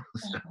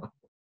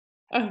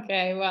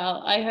 Okay,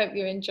 well, I hope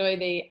you enjoy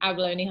the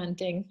abalone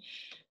hunting.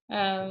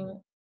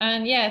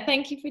 And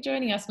thank you for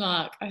joining us,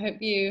 Mark. I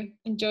hope you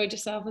enjoyed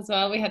yourself as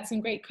well. We had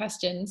some great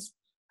questions.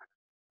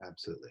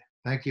 Absolutely.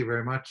 Thank you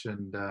very much.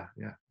 And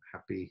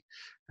happy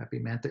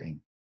mantaing.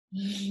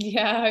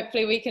 Yeah,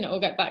 hopefully we can all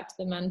get back to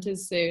the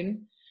mantas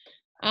soon.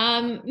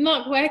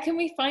 Mark, where can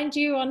we find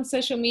you on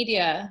social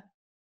media?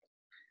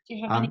 Do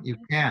you have any? You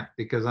can't,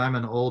 because I'm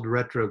an old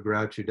retro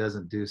grouch who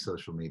doesn't do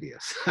social media.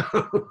 So.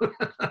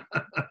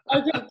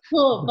 Okay,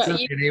 cool. But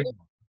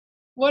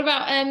what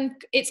about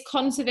it's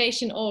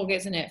conservation.org,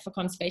 isn't it, for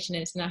Conservation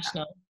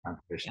International?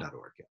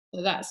 Conservation.org.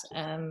 So that's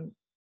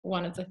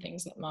one of the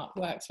things that Mark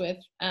works with.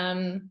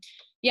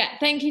 Yeah,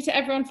 thank you to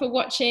everyone for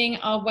watching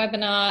our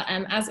webinar.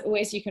 As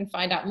always, you can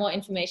find out more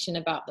information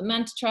about the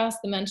Manta Trust,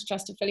 the Manta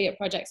Trust affiliate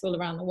projects all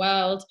around the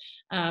world,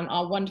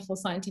 our wonderful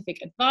scientific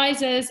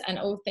advisors, and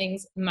all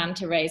things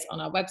manta rays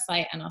on our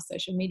website and our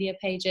social media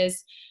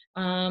pages.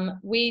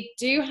 We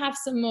do have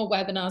some more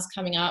webinars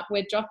coming up.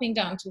 We're dropping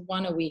down to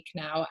one a week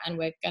now, and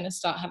we're going to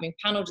start having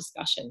panel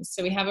discussions.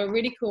 So we have a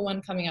really cool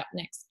one coming up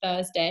next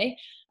Thursday.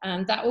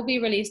 That will be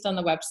released on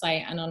the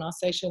website and on our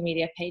social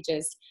media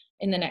pages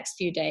in the next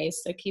few days,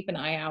 so keep an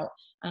eye out.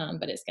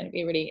 But it's going to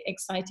be a really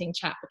exciting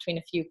chat between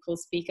a few cool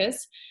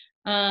speakers.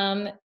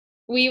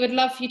 We would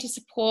love for you to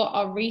support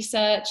our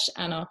research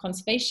and our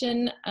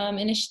conservation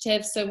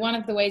initiatives. So one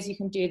of the ways you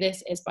can do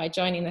this is by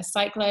joining the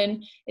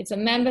Cyclone. It's a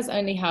members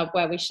only hub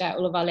where we share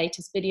all of our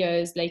latest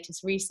videos,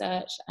 latest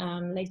research,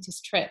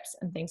 latest trips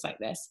and things like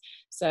this.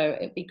 So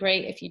it'd be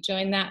great if you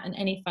join that, and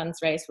any funds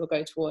raised will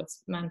go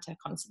towards manta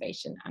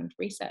conservation and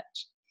research.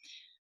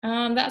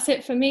 That's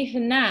it for me for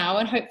now,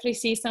 and hopefully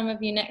see some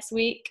of you next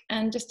week.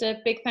 And just a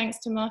big thanks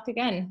to Mark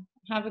again.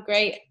 Have a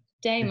great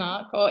day,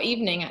 Mark, or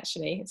evening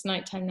actually. It's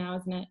nighttime now,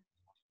 isn't it?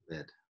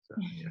 So,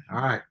 yeah.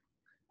 All right.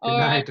 Good All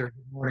night right. or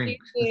good morning.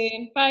 See you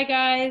soon. Bye,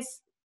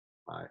 guys.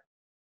 Bye.